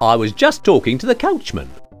you? I was just talking to the coachman.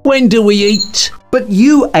 When do we eat? But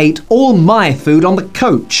you ate all my food on the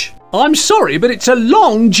coach. I'm sorry, but it's a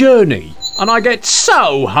long journey, and I get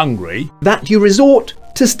so hungry. That you resort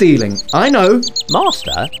to stealing, I know.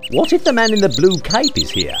 Master, what if the man in the blue cape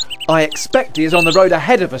is here? I expect he is on the road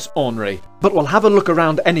ahead of us, Henri, but we'll have a look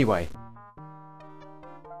around anyway.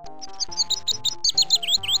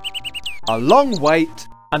 A long wait,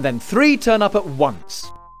 and then 3 turn up at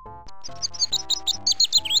once.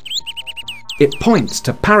 It points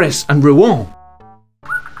to Paris and Rouen.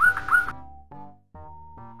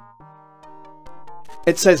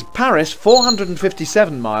 It says Paris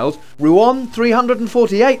 457 miles, Rouen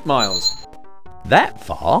 348 miles. That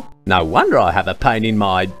far? No wonder I have a pain in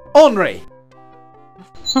my... Henri!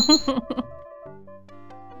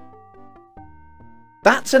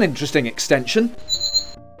 That's an interesting extension.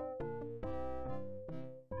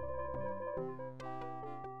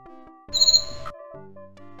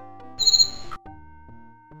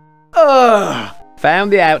 Ugh!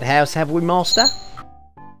 Found the outhouse, have we, Master?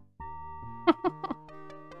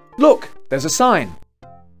 Look, there's a sign.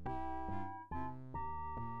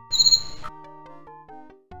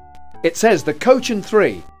 It says the Coach and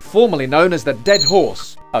 3, formerly known as the Dead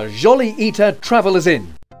Horse, a jolly eater travellers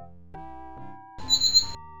inn.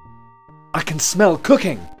 I can smell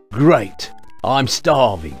cooking. Great. I'm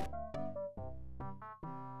starving.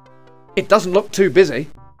 It doesn't look too busy.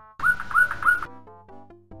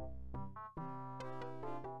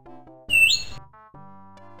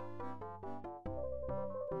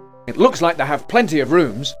 It looks like they have plenty of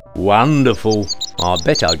rooms. Wonderful. I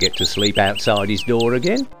bet I'll get to sleep outside his door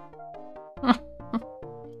again.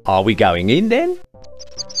 Are we going in then?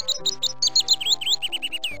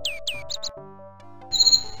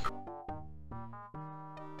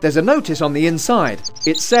 There's a notice on the inside.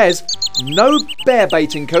 It says, no bear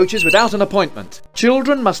baiting coaches without an appointment.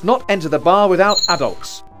 Children must not enter the bar without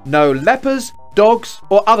adults. No lepers, dogs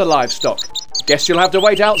or other livestock. Guess you'll have to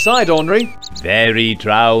wait outside, Henri. Very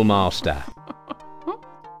droll, Master.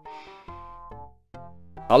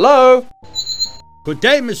 Hello? Good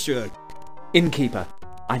day, monsieur. Innkeeper,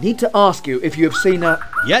 I need to ask you if you have seen a...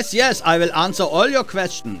 Yes, I will answer all your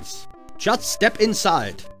questions. Just step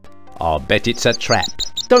inside. I'll bet it's a trap.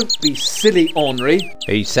 Don't be silly, Henri.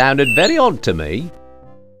 He sounded very odd to me.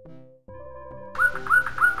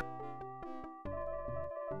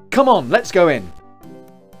 Come on, let's go in.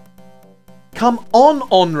 Come on,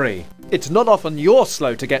 Henri. It's not often you're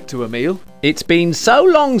slow to get to a meal. It's been so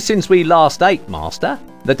long since we last ate, Master,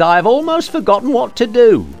 that I've almost forgotten what to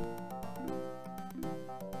do.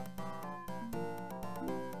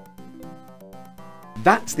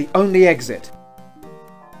 That's the only exit.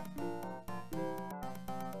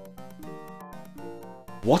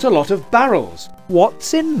 What a lot of barrels.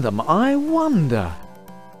 What's in them, I wonder?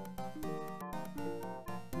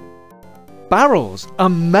 Barrels?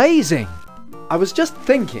 Amazing! I was just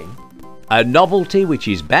thinking... A novelty which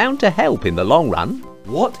is bound to help in the long run.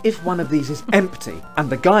 What if one of these is empty and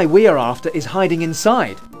the guy we are after is hiding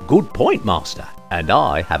inside? Good point, Master. And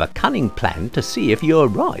I have a cunning plan to see if you're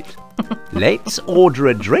right. Let's order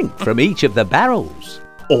a drink from each of the barrels.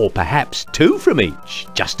 Or perhaps 2 from each,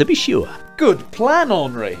 just to be sure. Good plan,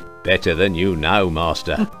 Henri. Better than you know,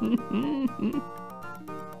 Master.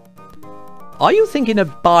 Are you thinking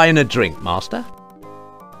of buying a drink, Master?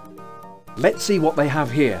 Let's see what they have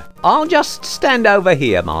here. I'll just stand over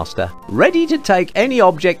here, Master, ready to take any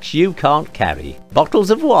objects you can't carry. Bottles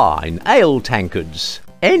of wine, ale tankards,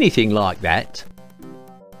 anything like that.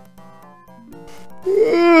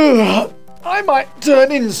 I might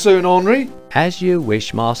turn in soon, Henri. As you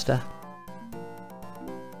wish, Master.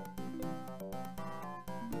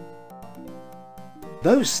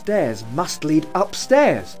 Those stairs must lead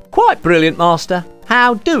upstairs. Quite brilliant, Master.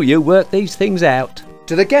 How do you work these things out?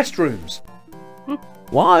 To the guest rooms.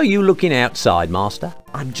 Why are you looking outside, Master?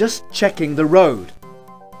 I'm just checking the road.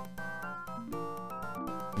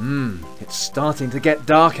 It's starting to get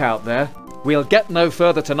dark out there. We'll get no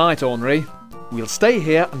further tonight, Henri. We'll stay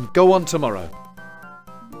here and go on tomorrow.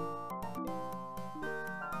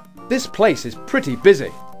 This place is pretty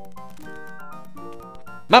busy.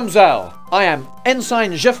 Mademoiselle, I am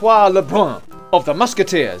Ensign Geoffroi le Brun of the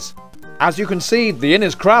Musketeers. As you can see, the inn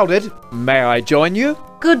is crowded. May I join you?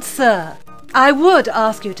 Good sir, I would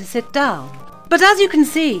ask you to sit down, but as you can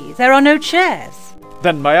see, there are no chairs.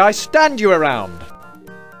 Then may I stand you around?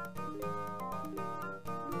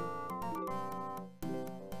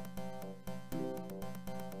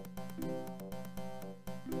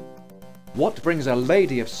 What brings a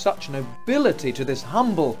lady of such nobility to this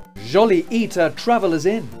humble, jolly eater traveller's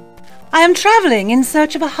inn? I am travelling in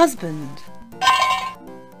search of a husband.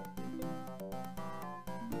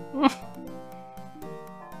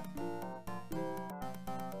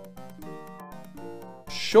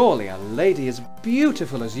 Surely a lady as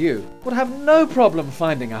beautiful as you would have no problem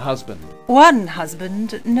finding a husband. One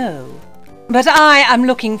husband, no. But I am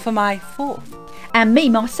looking for my fourth. And me,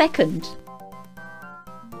 my second.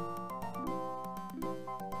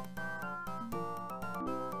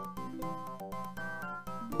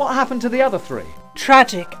 What happened to the other three?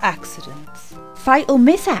 Tragic accidents. Fatal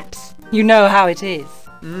mishaps. You know how it is.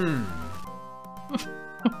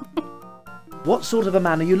 What sort of a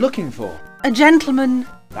man are you looking for? A gentleman.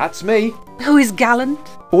 That's me. Who is gallant.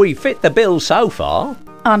 We fit the bill so far.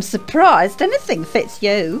 I'm surprised anything fits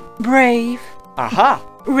you. Brave. Aha!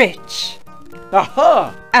 Rich.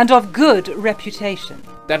 Aha! And of good reputation.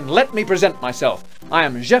 Then let me present myself. I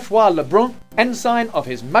am Geoffroi le Brun, ensign of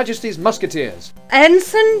His Majesty's Musketeers.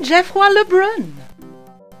 Ensign Geoffroi le Brun.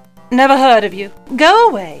 Never heard of you. Go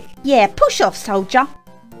away. Yeah, push off, soldier.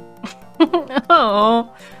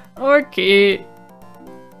 Oh, okay.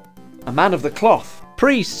 A man of the cloth.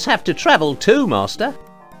 Priests have to travel too, master.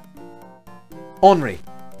 Henri,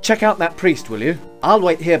 check out that priest, will you? I'll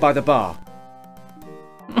wait here by the bar.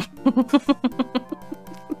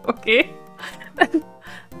 Okay.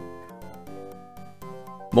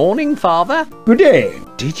 Morning, father. Good day.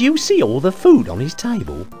 Did you see all the food on his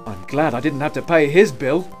table? I'm glad I didn't have to pay his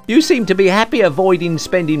bill. You seem to be happy avoiding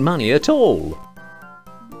spending money at all.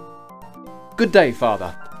 Good day,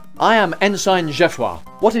 father. I am Ensign Geoffroi.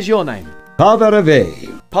 What is your name? Father Ave.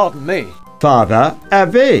 Pardon me. Father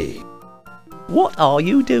Ave. What are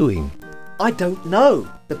you doing? I don't know.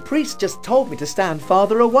 The priest just told me to stand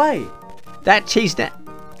farther away. That cheese net.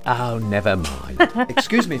 Oh, never mind.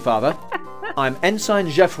 Excuse me, father. I'm Ensign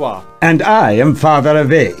Geoffroi. And I am Father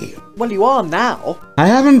Ave. Well, you are now. I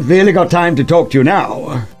haven't really got time to talk to you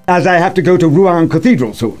now, as I have to go to Rouen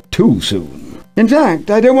Cathedral soon. Too soon. In fact,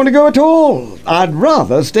 I don't want to go at all. I'd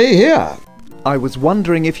rather stay here. I was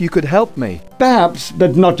wondering if you could help me. Perhaps,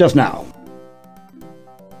 but not just now.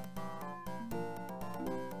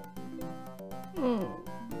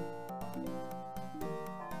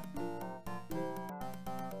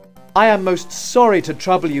 I am most sorry to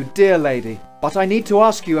trouble you, dear lady, but I need to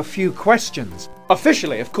ask you a few questions.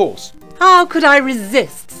 Officially, of course. How could I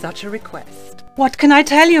resist such a request? What can I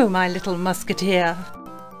tell you, my little musketeer?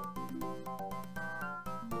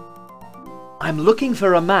 I'm looking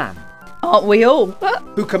for a man. Aren't we all?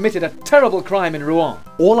 Who committed a terrible crime in Rouen.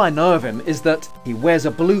 All I know of him is that he wears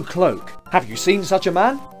a blue cloak. Have you seen such a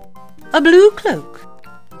man? A blue cloak?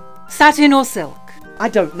 Satin or silk? I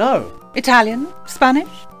don't know. Italian? Spanish?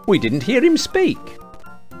 We didn't hear him speak.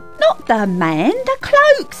 Not the man, the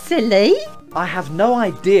cloak, silly. I have no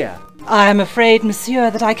idea. I am afraid,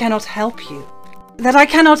 monsieur, that I cannot help you. That I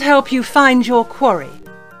cannot help you find your quarry.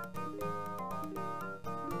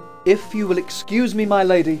 If you will excuse me, my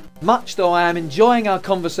lady, much though I am enjoying our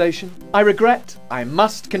conversation, I regret I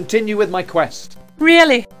must continue with my quest.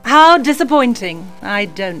 Really? How disappointing, I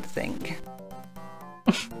don't think.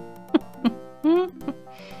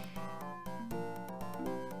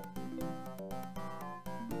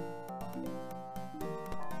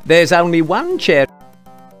 There's only one chair.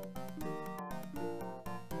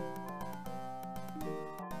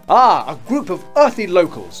 Ah, a group of earthy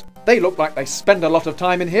locals. They look like they spend a lot of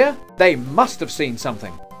time in here. They must have seen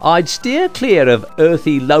something. I'd steer clear of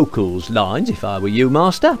earthy locals lines if I were you,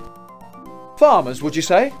 master. Farmers, would you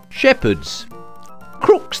say? Shepherds.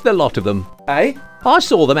 Crooks, the lot of them. Eh? I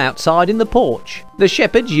saw them outside in the porch. The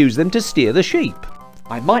shepherds use them to steer the sheep.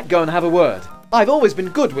 I might go and have a word. I've always been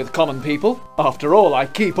good with common people. After all, I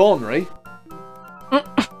keep ornery.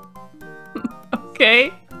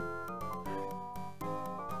 Okay.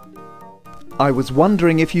 I was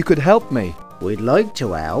wondering if you could help me. We'd like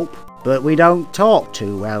to help, but we don't talk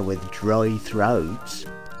too well with dry throats.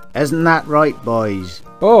 Isn't that right, boys?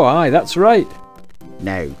 Oh, aye, that's right.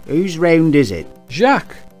 Now, whose round is it?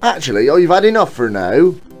 Jacques. Actually, I've had enough for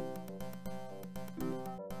now.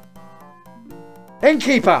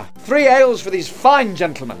 Innkeeper, 3 ales for these fine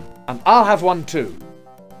gentlemen, and I'll have one too.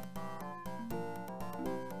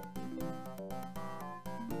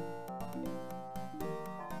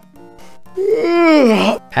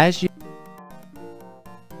 As you...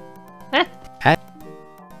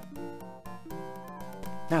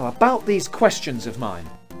 Now, about these questions of mine.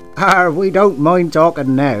 We don't mind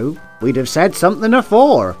talking now. We'd have said something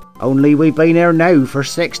afore. Only we've been here now for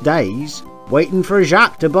 6 days, waiting for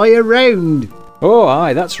Jacques to buy a round. Oh,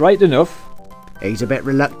 aye, that's right enough. He's a bit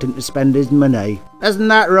reluctant to spend his money. Isn't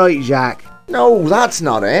that right, Jacques? No, that's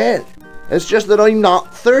not it. It's just that I'm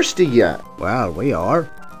not thirsty yet. Well, we are.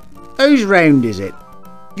 Whose round is it?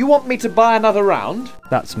 You want me to buy another round?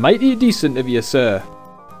 That's mighty decent of you, sir.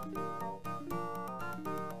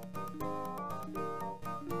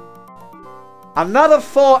 Another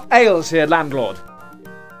 4 ales here, landlord.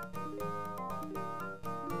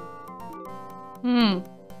 Now,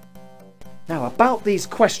 about these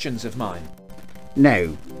questions of mine. Now,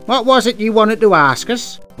 what was it you wanted to ask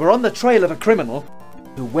us? We're on the trail of a criminal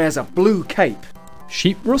who wears a blue cape.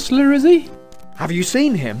 Sheep rustler, is he? Have you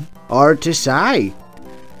seen him? Hard to say.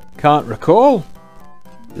 Can't recall.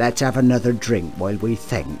 Let's have another drink while we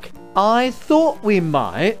think. I thought we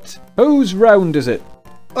might. Whose round is it?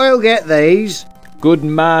 I'll get these. Good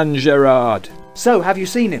man, Gerard. So, have you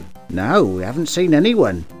seen him? No, we haven't seen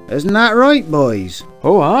anyone. Isn't that right, boys?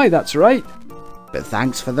 Oh, aye, that's right. But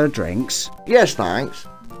thanks for the drinks. Yes, thanks.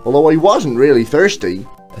 Although I wasn't really thirsty.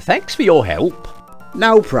 Thanks for your help.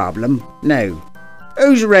 No problem. Now,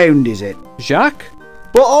 whose round is it? Jacques?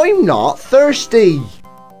 But I'm not thirsty.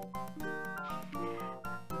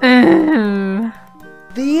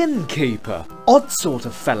 The innkeeper. Odd sort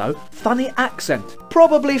of fellow, funny accent,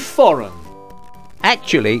 probably foreign.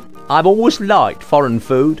 Actually, I've always liked foreign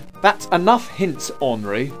food. That's enough hints,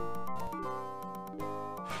 Henri.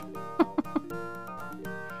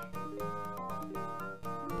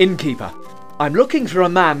 Innkeeper, I'm looking for a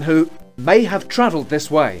man who may have travelled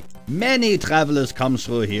this way. Many travellers come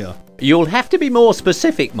through here. You'll have to be more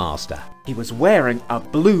specific, Master. He was wearing a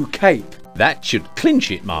blue cape. That should clinch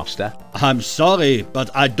it, Master. I'm sorry, but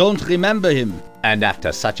I don't remember him. And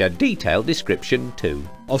after such a detailed description, too.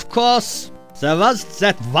 Of course, there was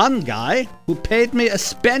that one guy who paid me a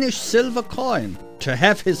Spanish silver coin to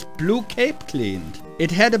have his blue cape cleaned.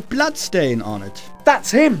 It had a blood stain on it. That's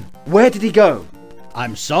him! Where did he go?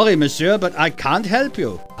 I'm sorry, monsieur, but I can't help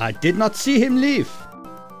you. I did not see him leave.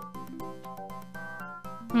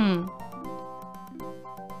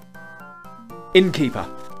 Innkeeper,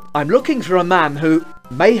 I'm looking for a man who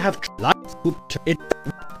may have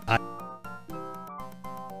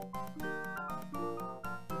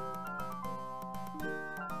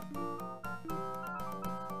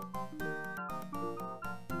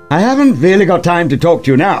I haven't really got time to talk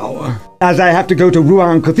to you now, as I have to go to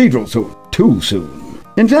Rouen Cathedral soon. Too soon.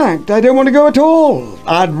 In fact, I don't want to go at all.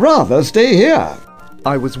 I'd rather stay here.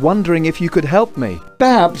 I was wondering if you could help me.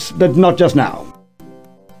 Perhaps, but not just now.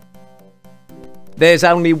 There's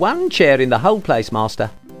only one chair in the whole place, Master.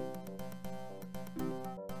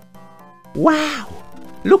 Wow!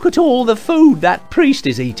 Look at all the food that priest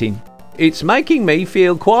is eating. It's making me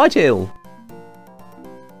feel quite ill.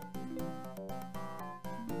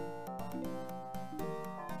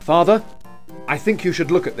 Father, I think you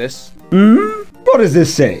should look at this. What does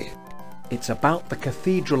this say? It's about the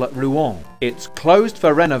cathedral at Rouen. It's closed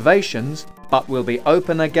for renovations, but will be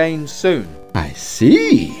open again soon. I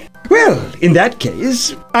see. Well, in that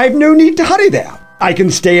case, I've no need to hurry there. I can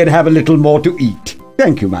stay and have a little more to eat.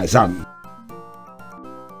 Thank you, my son.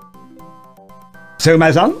 So,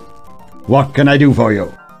 my son, what can I do for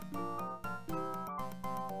you?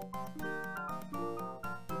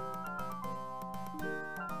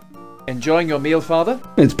 Enjoying your meal, Father?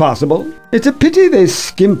 It's possible. It's a pity they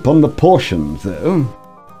skimp on the portions, though.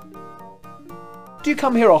 Do you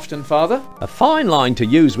come here often, Father? A fine line to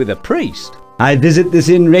use with a priest. I visit this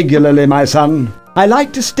inn regularly, my son. I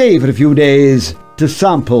like to stay for a few days to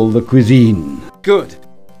sample the cuisine. Good.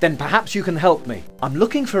 Then perhaps you can help me. I'm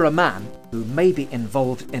looking for a man who may be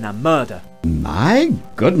involved in a murder. My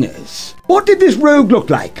goodness. What did this rogue look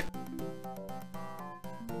like?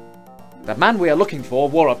 The man we are looking for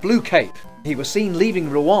wore a blue cape. He was seen leaving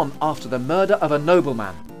Rouen after the murder of a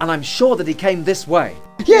nobleman, and I'm sure that he came this way.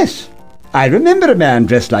 Yes, I remember a man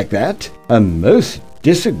dressed like that. A most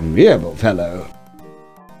disagreeable fellow.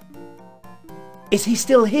 Is he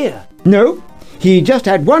still here? No, he just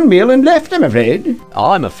had one meal and left, I'm afraid.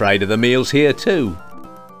 I'm afraid of the meals here too.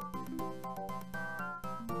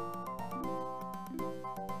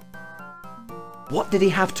 What did he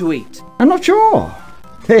have to eat? I'm not sure.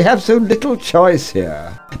 They have so little choice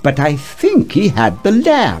here. But I think he had the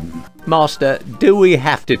lamb. Master, do we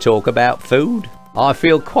have to talk about food? I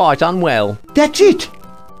feel quite unwell. That's it.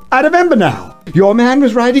 I remember now. Your man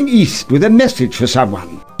was riding east with a message for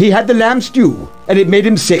someone. He had the lamb stew, and it made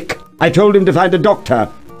him sick. I told him to find a doctor,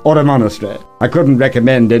 or a monastery. I couldn't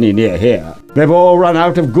recommend any near here. They've all run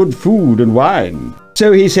out of good food and wine.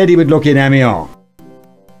 So he said he would look in Amiens.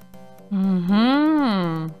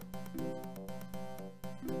 Mm-hmm.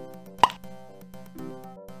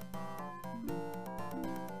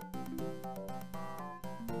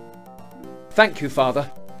 Thank you,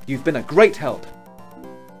 Father. You've been a great help.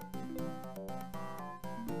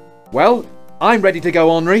 Well, I'm ready to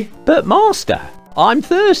go, Henri. But Master, I'm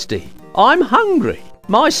thirsty. I'm hungry.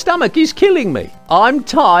 My stomach is killing me. I'm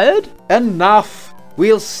tired. Enough.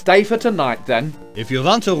 We'll stay for tonight then. If you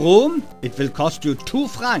want a room, it will cost you 2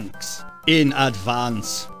 francs in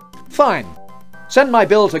advance. Fine. Send my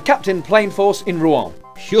bill to Captain Plainforce in Rouen.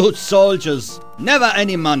 You soldiers, never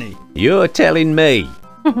any money. You're telling me.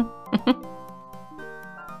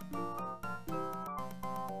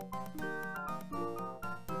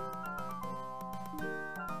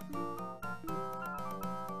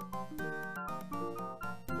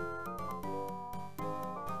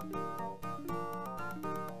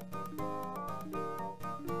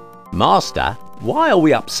 Master, why are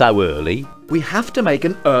we up so early? We have to make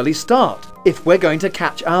an early start if we're going to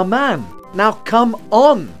catch our man. Now come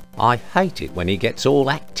on! I hate it when he gets all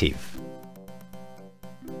active.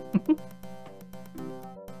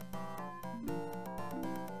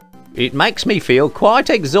 It makes me feel quite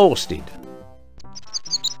exhausted.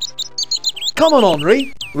 Come on,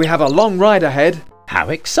 Henri. We have a long ride ahead. How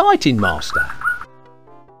exciting, Master.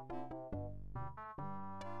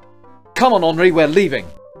 Come on, Henri, we're leaving.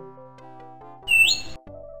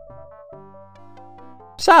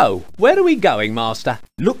 So, where are we going, Master?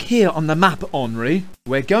 Look here on the map, Henri.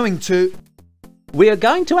 We're going to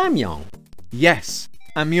Amiens. Yes,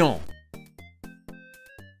 Amiens.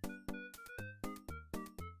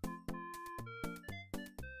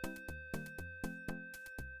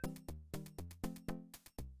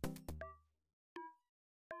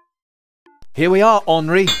 Here we are,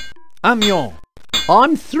 Henri. Amiens.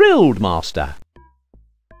 I'm thrilled, Master.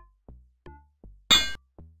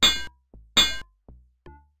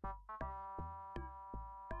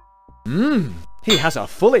 He has a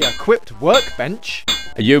fully equipped workbench.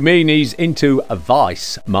 You mean he's into a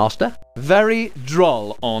vice, Master? Very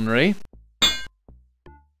droll, Henri.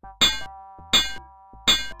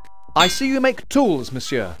 I see you make tools,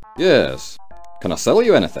 monsieur. Yes. Can I sell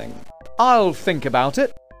you anything? I'll think about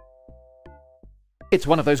it. It's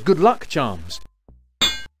one of those good luck charms.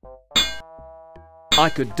 I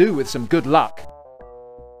could do with some good luck.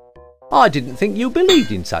 I didn't think you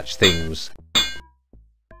believed in such things.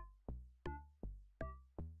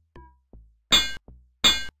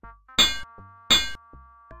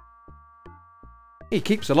 He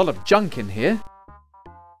keeps a lot of junk in here.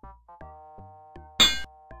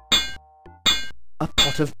 A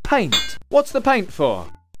pot of paint. What's the paint for?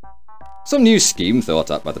 Some new scheme thought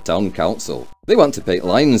up by the town council. They want to paint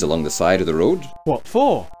lines along the side of the road. What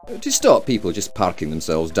for? To stop people just parking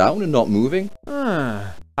themselves down and not moving.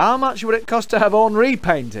 How much would it cost to have Henri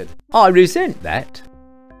painted? I resent that.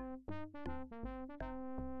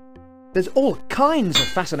 There's all kinds of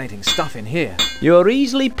fascinating stuff in here. You're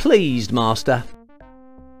easily pleased, Master.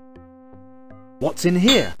 What's in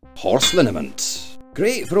here? Horse liniment.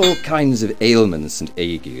 Great for all kinds of ailments and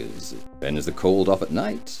agues. Bends the cold off at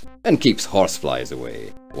night and keeps horseflies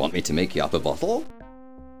away. Want me to make you up a bottle?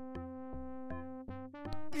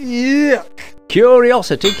 Yuck!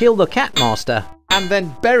 Curiosity killed the cat, Master. And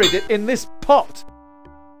then buried it in this pot.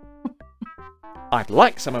 I'd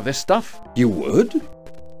like some of this stuff. You would?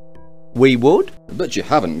 We would? But you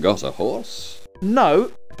haven't got a horse.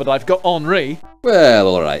 No, but I've got Henri. Well,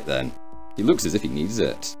 alright then. He looks as if he needs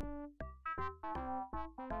it.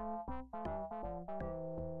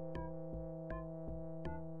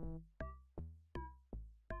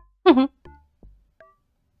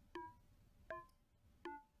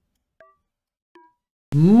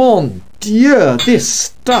 Mon Dieu, this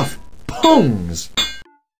stuff pongs!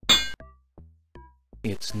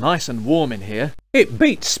 It's nice and warm in here. It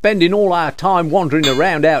beats spending all our time wandering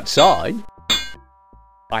around outside.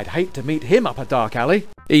 I'd hate to meet him up a dark alley.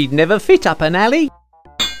 He'd never fit up an alley.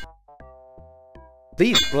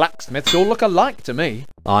 These blacksmiths all look alike to me.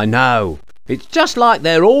 I know. It's just like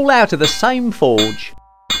they're all out of the same forge.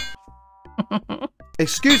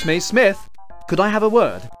 Excuse me, Smith. Could I have a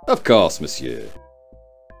word? Of course, monsieur.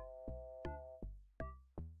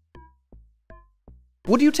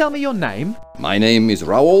 Would you tell me your name? My name is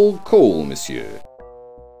Raoul Cole, monsieur.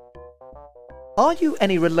 Are you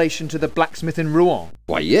any relation to the blacksmith in Rouen?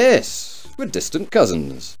 Why, yes. We're distant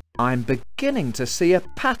cousins. I'm beginning to see a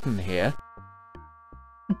pattern here.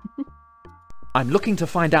 I'm looking to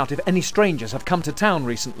find out if any strangers have come to town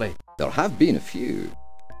recently. There have been a few.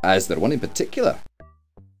 Is there one in particular?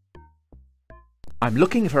 I'm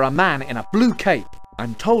looking for a man in a blue cape.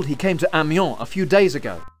 I'm told he came to Amiens a few days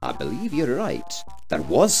ago. I believe you're right. There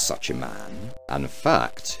was such a man. In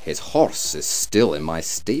fact, his horse is still in my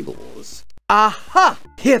stables. Aha!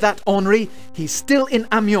 Hear that, Henri? He's still in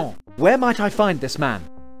Amiens. Where might I find this man?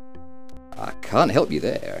 I can't help you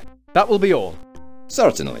there. That will be all.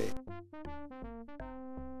 Certainly.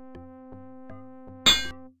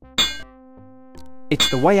 It's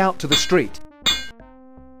the way out to the street.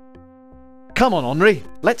 Come on, Henri.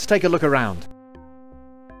 Let's take a look around.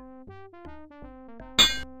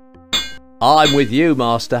 I'm with you,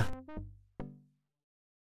 master.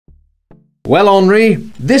 Well, Henri,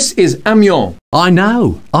 this is Amiens. I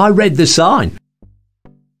know. I read the sign.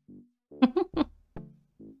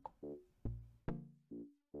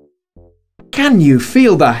 Can you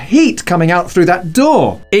feel the heat coming out through that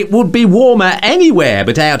door? It would be warmer anywhere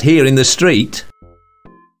but out here in the street.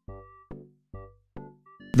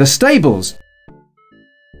 The stables.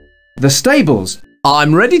 The stables.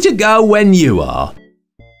 I'm ready to go when you are.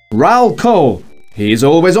 Raoul Cole. He's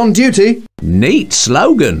always on duty. Neat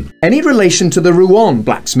slogan. Any relation to the Rouen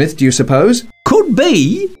blacksmith, do you suppose? Could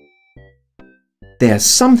be. There's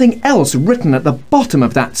something else written at the bottom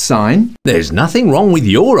of that sign. There's nothing wrong with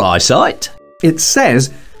your eyesight. It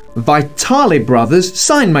says, Vitali Brothers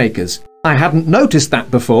Sign Makers. I hadn't noticed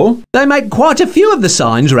that before. They make quite a few of the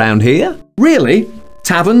signs round here. Really?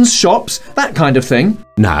 Taverns, shops, that kind of thing?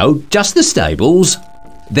 No, just the stables.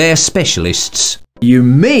 They're specialists. You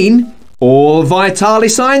mean all Vitali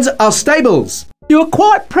signs are stables? You're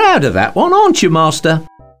quite proud of that one, aren't you, master?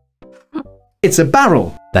 It's a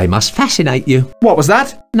barrel. They must fascinate you. What was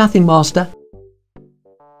that? Nothing, master.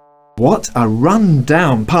 What a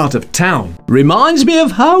run-down part of town. Reminds me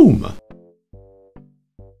of home.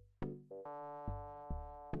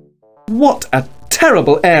 What a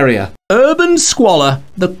terrible area. Urban squalor,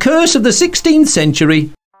 the curse of the 16th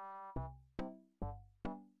century.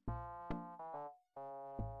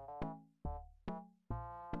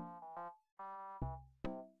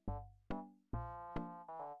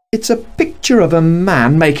 It's a picture of a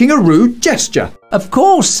man making a rude gesture. Of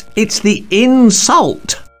course, it's the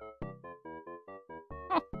insult.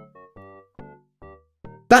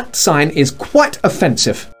 That sign is quite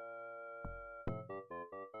offensive.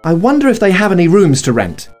 I wonder if they have any rooms to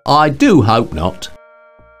rent. I do hope not.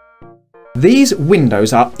 These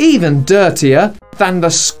windows are even dirtier than the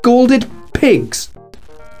scalded pigs.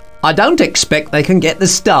 I don't expect they can get the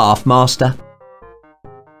staff, master.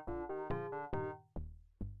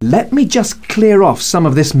 Let me just clear off some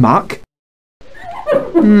of this muck.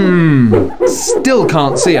 Still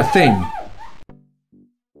can't see a thing.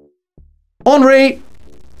 Henri,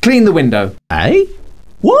 clean the window. Eh?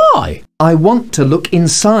 Why? I want to look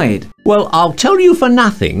inside. Well, I'll tell you for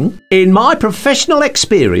nothing. In my professional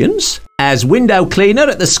experience, as window cleaner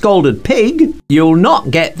at the Scalded Pig, you'll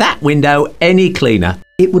not get that window any cleaner.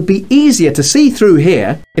 It would be easier to see through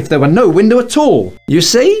here if there were no window at all. You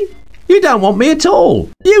see? You don't want me at all.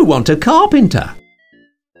 You want a carpenter.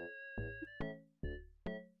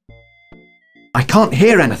 I can't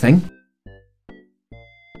hear anything.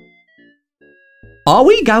 Are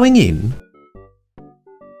we going in?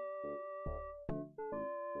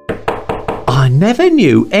 I never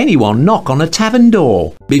knew anyone knock on a tavern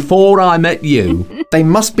door before I met you. They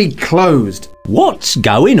must be closed. What's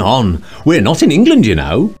going on? We're not in England, you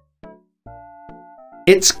know.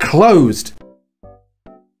 It's closed.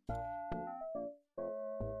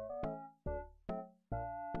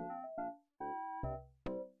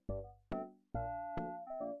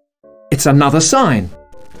 It's another sign.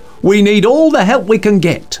 We need all the help we can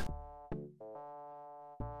get.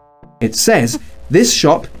 It says this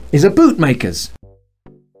shop is a bootmaker's.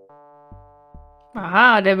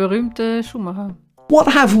 Aha, der berühmte Schuhmacher. What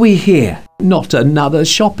have we here? Not another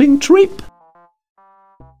shopping trip.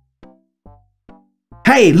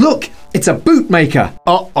 Hey, look! It's a bootmaker.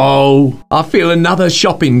 Uh-oh. I feel another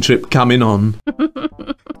shopping trip coming on.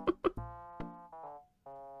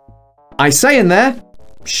 I say in there,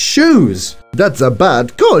 shoes. That's a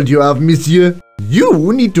bad cold you have, monsieur.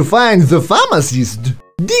 You need to find the pharmacist.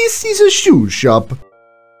 This is a shoe shop.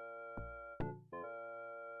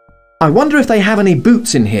 I wonder if they have any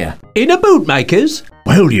boots in here. In a bootmaker's?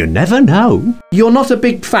 Well, you never know. You're not a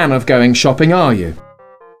big fan of going shopping, are you?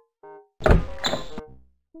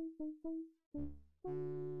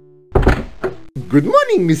 Good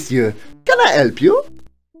morning, monsieur. Can I help you?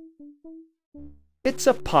 It's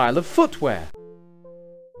a pile of footwear.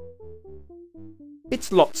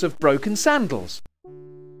 It's lots of broken sandals.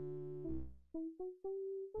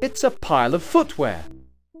 It's a pile of footwear.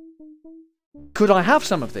 Could I have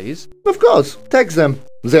some of these? Of course, take them.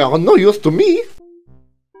 They are no use to me.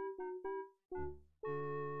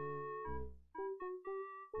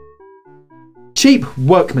 Cheap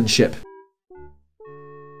workmanship.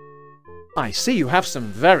 I see you have some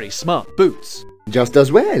very smart boots. Just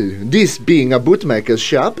as well, this being a bootmaker's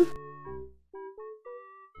shop.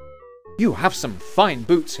 You have some fine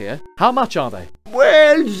boots here. How much are they?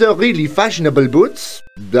 Well, the really fashionable boots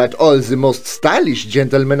that all the most stylish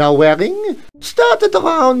gentlemen are wearing start at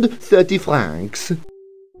around 30 francs.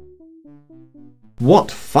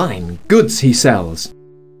 What fine goods he sells.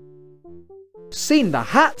 Seen the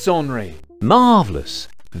hats, Henri? Marvellous.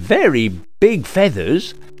 Very big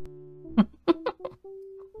feathers.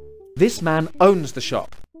 This man owns the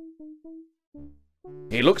shop.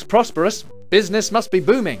 He looks prosperous. Business must be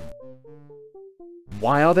booming.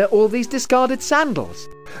 Why are there all these discarded sandals?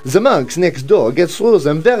 The monks next door get through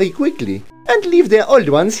them very quickly and leave their old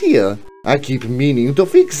ones here. I keep meaning to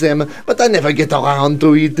fix them, but I never get around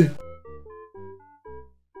to it.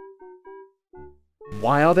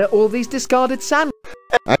 Why are there all these discarded sandals?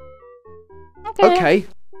 Okay,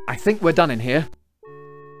 I think we're done in here.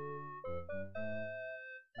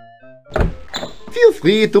 Feel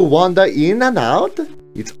free to wander in and out.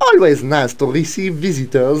 It's always nice to receive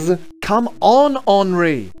visitors. Come on,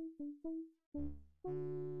 Henri.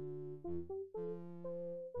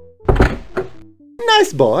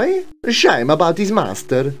 Nice boy. Shame about his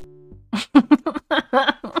master.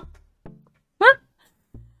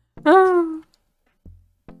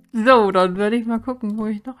 So, dann werde ich mal gucken, wo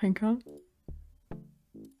ich noch hin kann.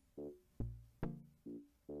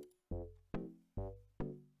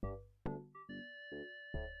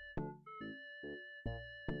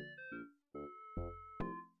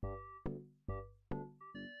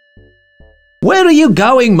 Where are you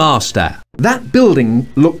going, master? That building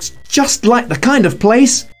looks just like the kind of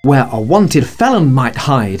place where a wanted felon might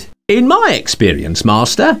hide. In my experience,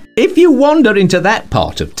 master, if you wander into that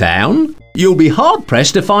part of town, you'll be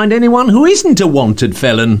hard-pressed to find anyone who isn't a wanted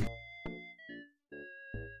felon.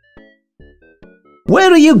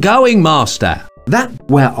 Where are you going, master?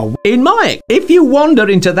 If you wander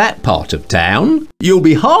into that part of town, you'll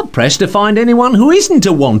be hard-pressed to find anyone who isn't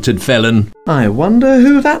a wanted felon. I wonder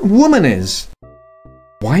who that woman is.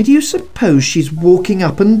 Why do you suppose she's walking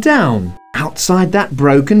up and down outside that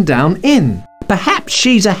broken-down inn? Perhaps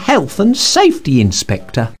she's a health and safety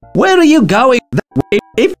inspector. Where are you going?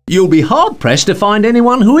 If you'll be hard-pressed to find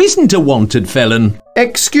anyone who isn't a wanted felon.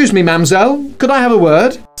 Excuse me, mademoiselle. Could I have a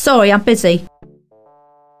word? Sorry, I'm busy.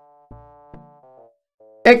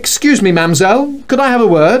 Excuse me, mademoiselle. Could I have a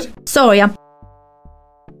word? Sorry, I'm...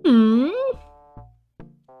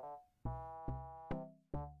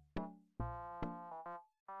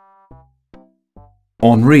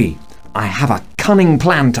 Henri, I have a cunning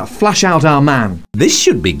plan to flush out our man. This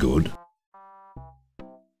should be good.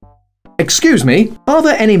 Excuse me, are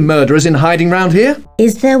there any murderers in hiding round here?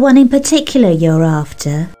 Is there one in particular you're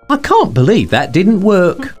after? I can't believe that didn't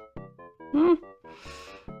work.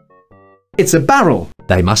 It's a barrel.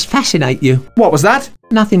 They must fascinate you. What was that?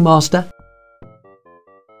 Nothing, master.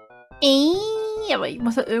 Aber ich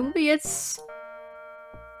muss ja irgendwie jetzt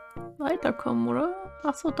weiterkommen, oder?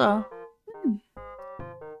 Ach so, da.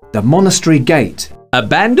 The monastery gate.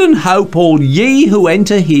 Abandon hope, all ye who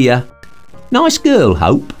enter here. Nice girl,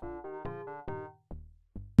 Hope.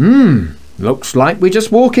 Looks like we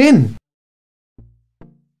just walk in.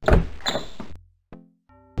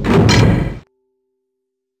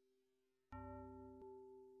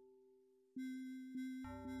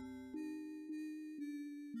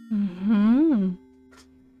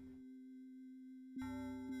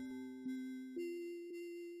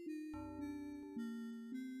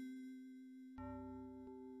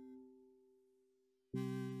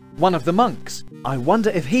 One of the monks. I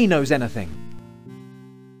wonder if he knows anything.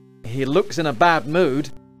 He looks in a bad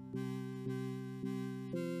mood.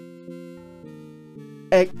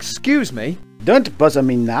 Excuse me? Don't bother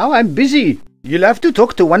me now, I'm busy. You'll have to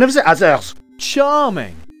talk to one of the others.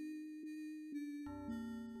 Charming.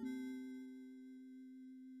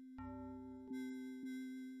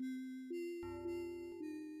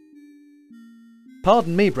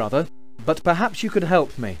 Pardon me, brother, but perhaps you could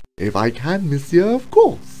help me. If I can, monsieur, of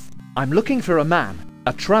course. I'm looking for a man,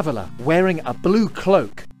 a traveller, wearing a blue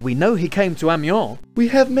cloak. We know he came to Amiens. We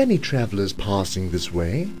have many travellers passing this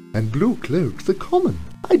way, and blue cloaks are common.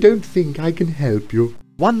 I don't think I can help you.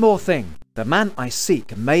 One more thing. The man I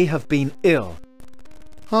seek may have been ill.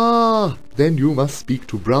 Ah, then you must speak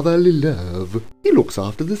to Brother Leleuve. He looks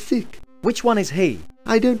after the sick. Which one is he?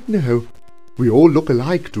 I don't know. We all look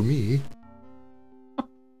alike to me.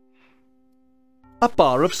 A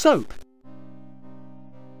bar of soap.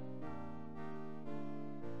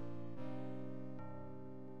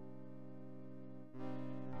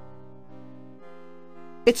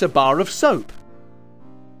 It's a bar of soap.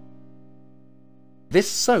 This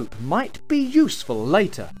soap might be useful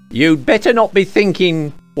later. You'd better not be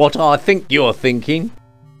thinking what I think you're thinking.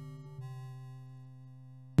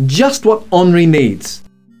 Just what Henri needs.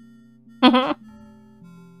 A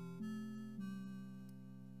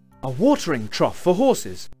watering trough for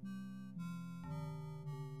horses.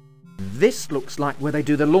 This looks like where they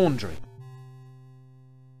do the laundry.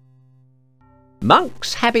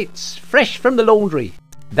 Monk's habits, fresh from the laundry.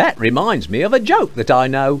 That reminds me of a joke that I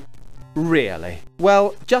know. Really?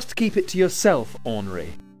 Well, just keep it to yourself,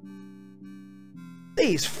 Henri.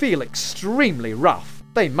 These feel extremely rough.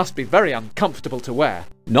 They must be very uncomfortable to wear.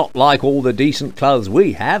 Not like all the decent clothes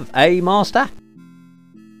we have, eh, Master?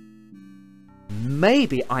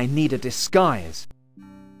 Maybe I need a disguise.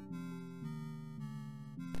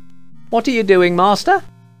 What are you doing, Master?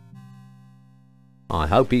 I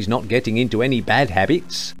hope he's not getting into any bad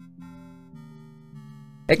habits.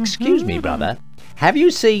 Excuse me, brother. Have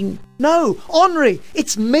you seen... No, Henri,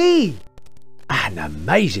 it's me! An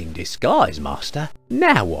amazing disguise, Master.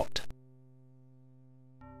 Now what?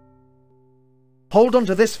 Hold on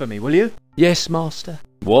to this for me, will you? Yes, Master.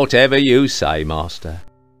 Whatever you say, Master.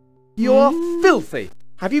 You're filthy.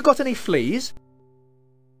 Have you got any fleas?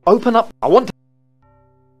 Open up. I want to...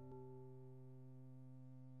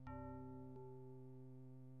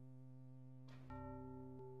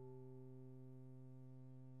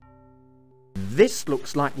 This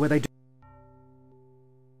looks like where they do...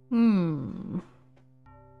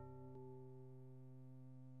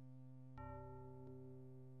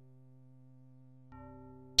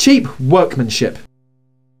 Cheap workmanship.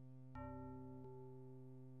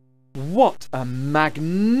 What a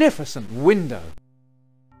magnificent window.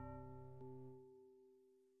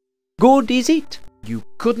 Good, is it? You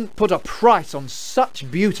couldn't put a price on such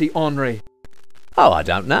beauty, Henri. Oh, I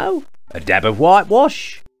don't know. A dab of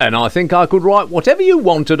whitewash, and I think I could write whatever you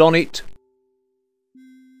wanted on it.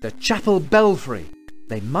 The chapel belfry.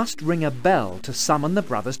 They must ring a bell to summon the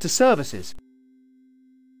brothers to services.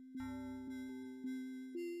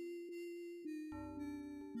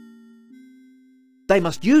 They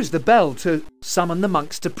must use the bell to summon the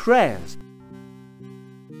monks to prayers.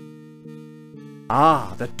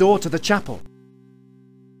 Ah, the door to the chapel.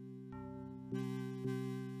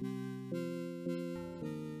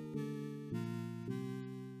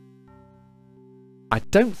 I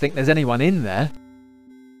don't think there's anyone in there.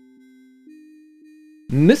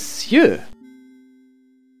 Monsieur!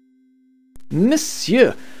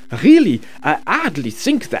 Monsieur, really, I hardly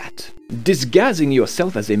think that. Disguising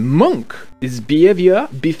yourself as a monk is behavior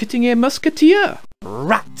befitting a musketeer.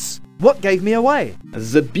 Rats! What gave me away?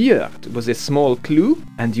 The beard was a small clue,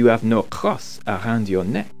 and you have no cross around your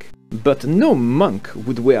neck. But no monk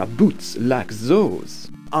would wear boots like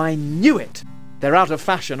those. I knew it! They're out of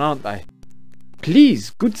fashion, aren't they? Please,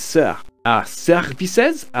 good sir, our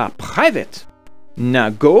services are private. Now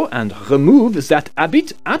go and remove that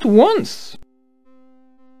habit at once.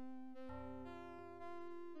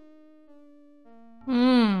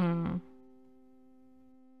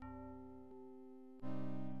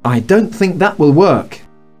 I don't think that will work.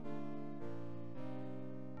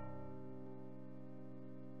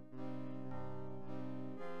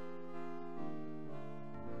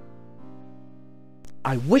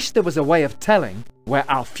 I wish there was a way of telling where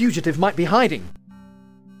our fugitive might be hiding.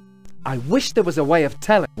 I wish there was a way of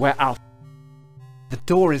telling where our... The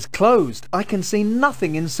door is closed. I can see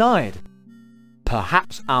nothing inside.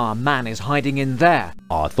 Perhaps our man is hiding in there.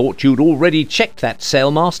 I thought you'd already checked that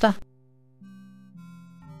cell, Master.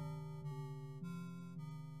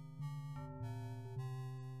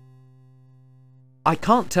 I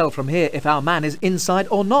can't tell from here if our man is inside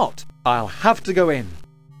or not. I'll have to go in.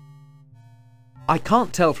 I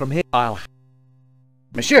can't tell from here.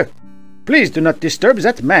 Monsieur, please do not disturb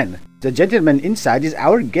that man. The gentleman inside is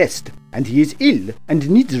our guest, and he is ill and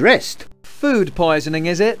needs rest. Food poisoning,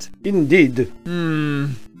 is it? Indeed.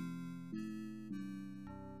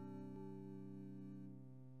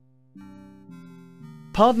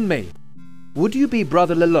 Pardon me. Would you be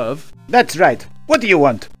Brother Leleuve? That's right. What do you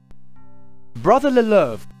want? Brother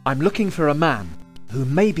Leleuve, I'm looking for a man who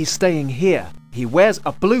may be staying here. He wears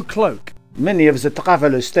a blue cloak. Many of the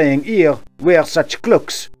travellers staying here wear such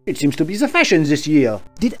cloaks. It seems to be the fashion this year.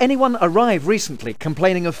 Did anyone arrive recently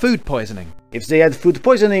complaining of food poisoning? If they had food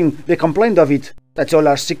poisoning, they complained of it. That's all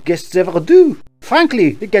our sick guests ever do.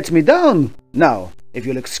 Frankly, it gets me down. Now, if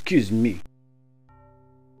you'll excuse me.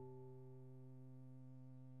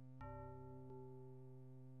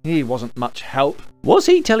 He wasn't much help. Was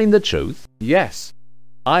he telling the truth? Yes.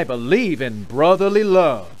 I believe in brotherly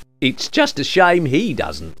love. It's just a shame he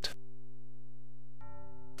doesn't.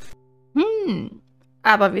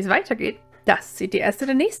 Aber wie es weitergeht, das seht ihr erst in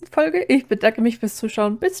der nächsten Folge. Ich bedanke mich fürs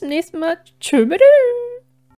Zuschauen. Bis zum nächsten Mal. Tschüss.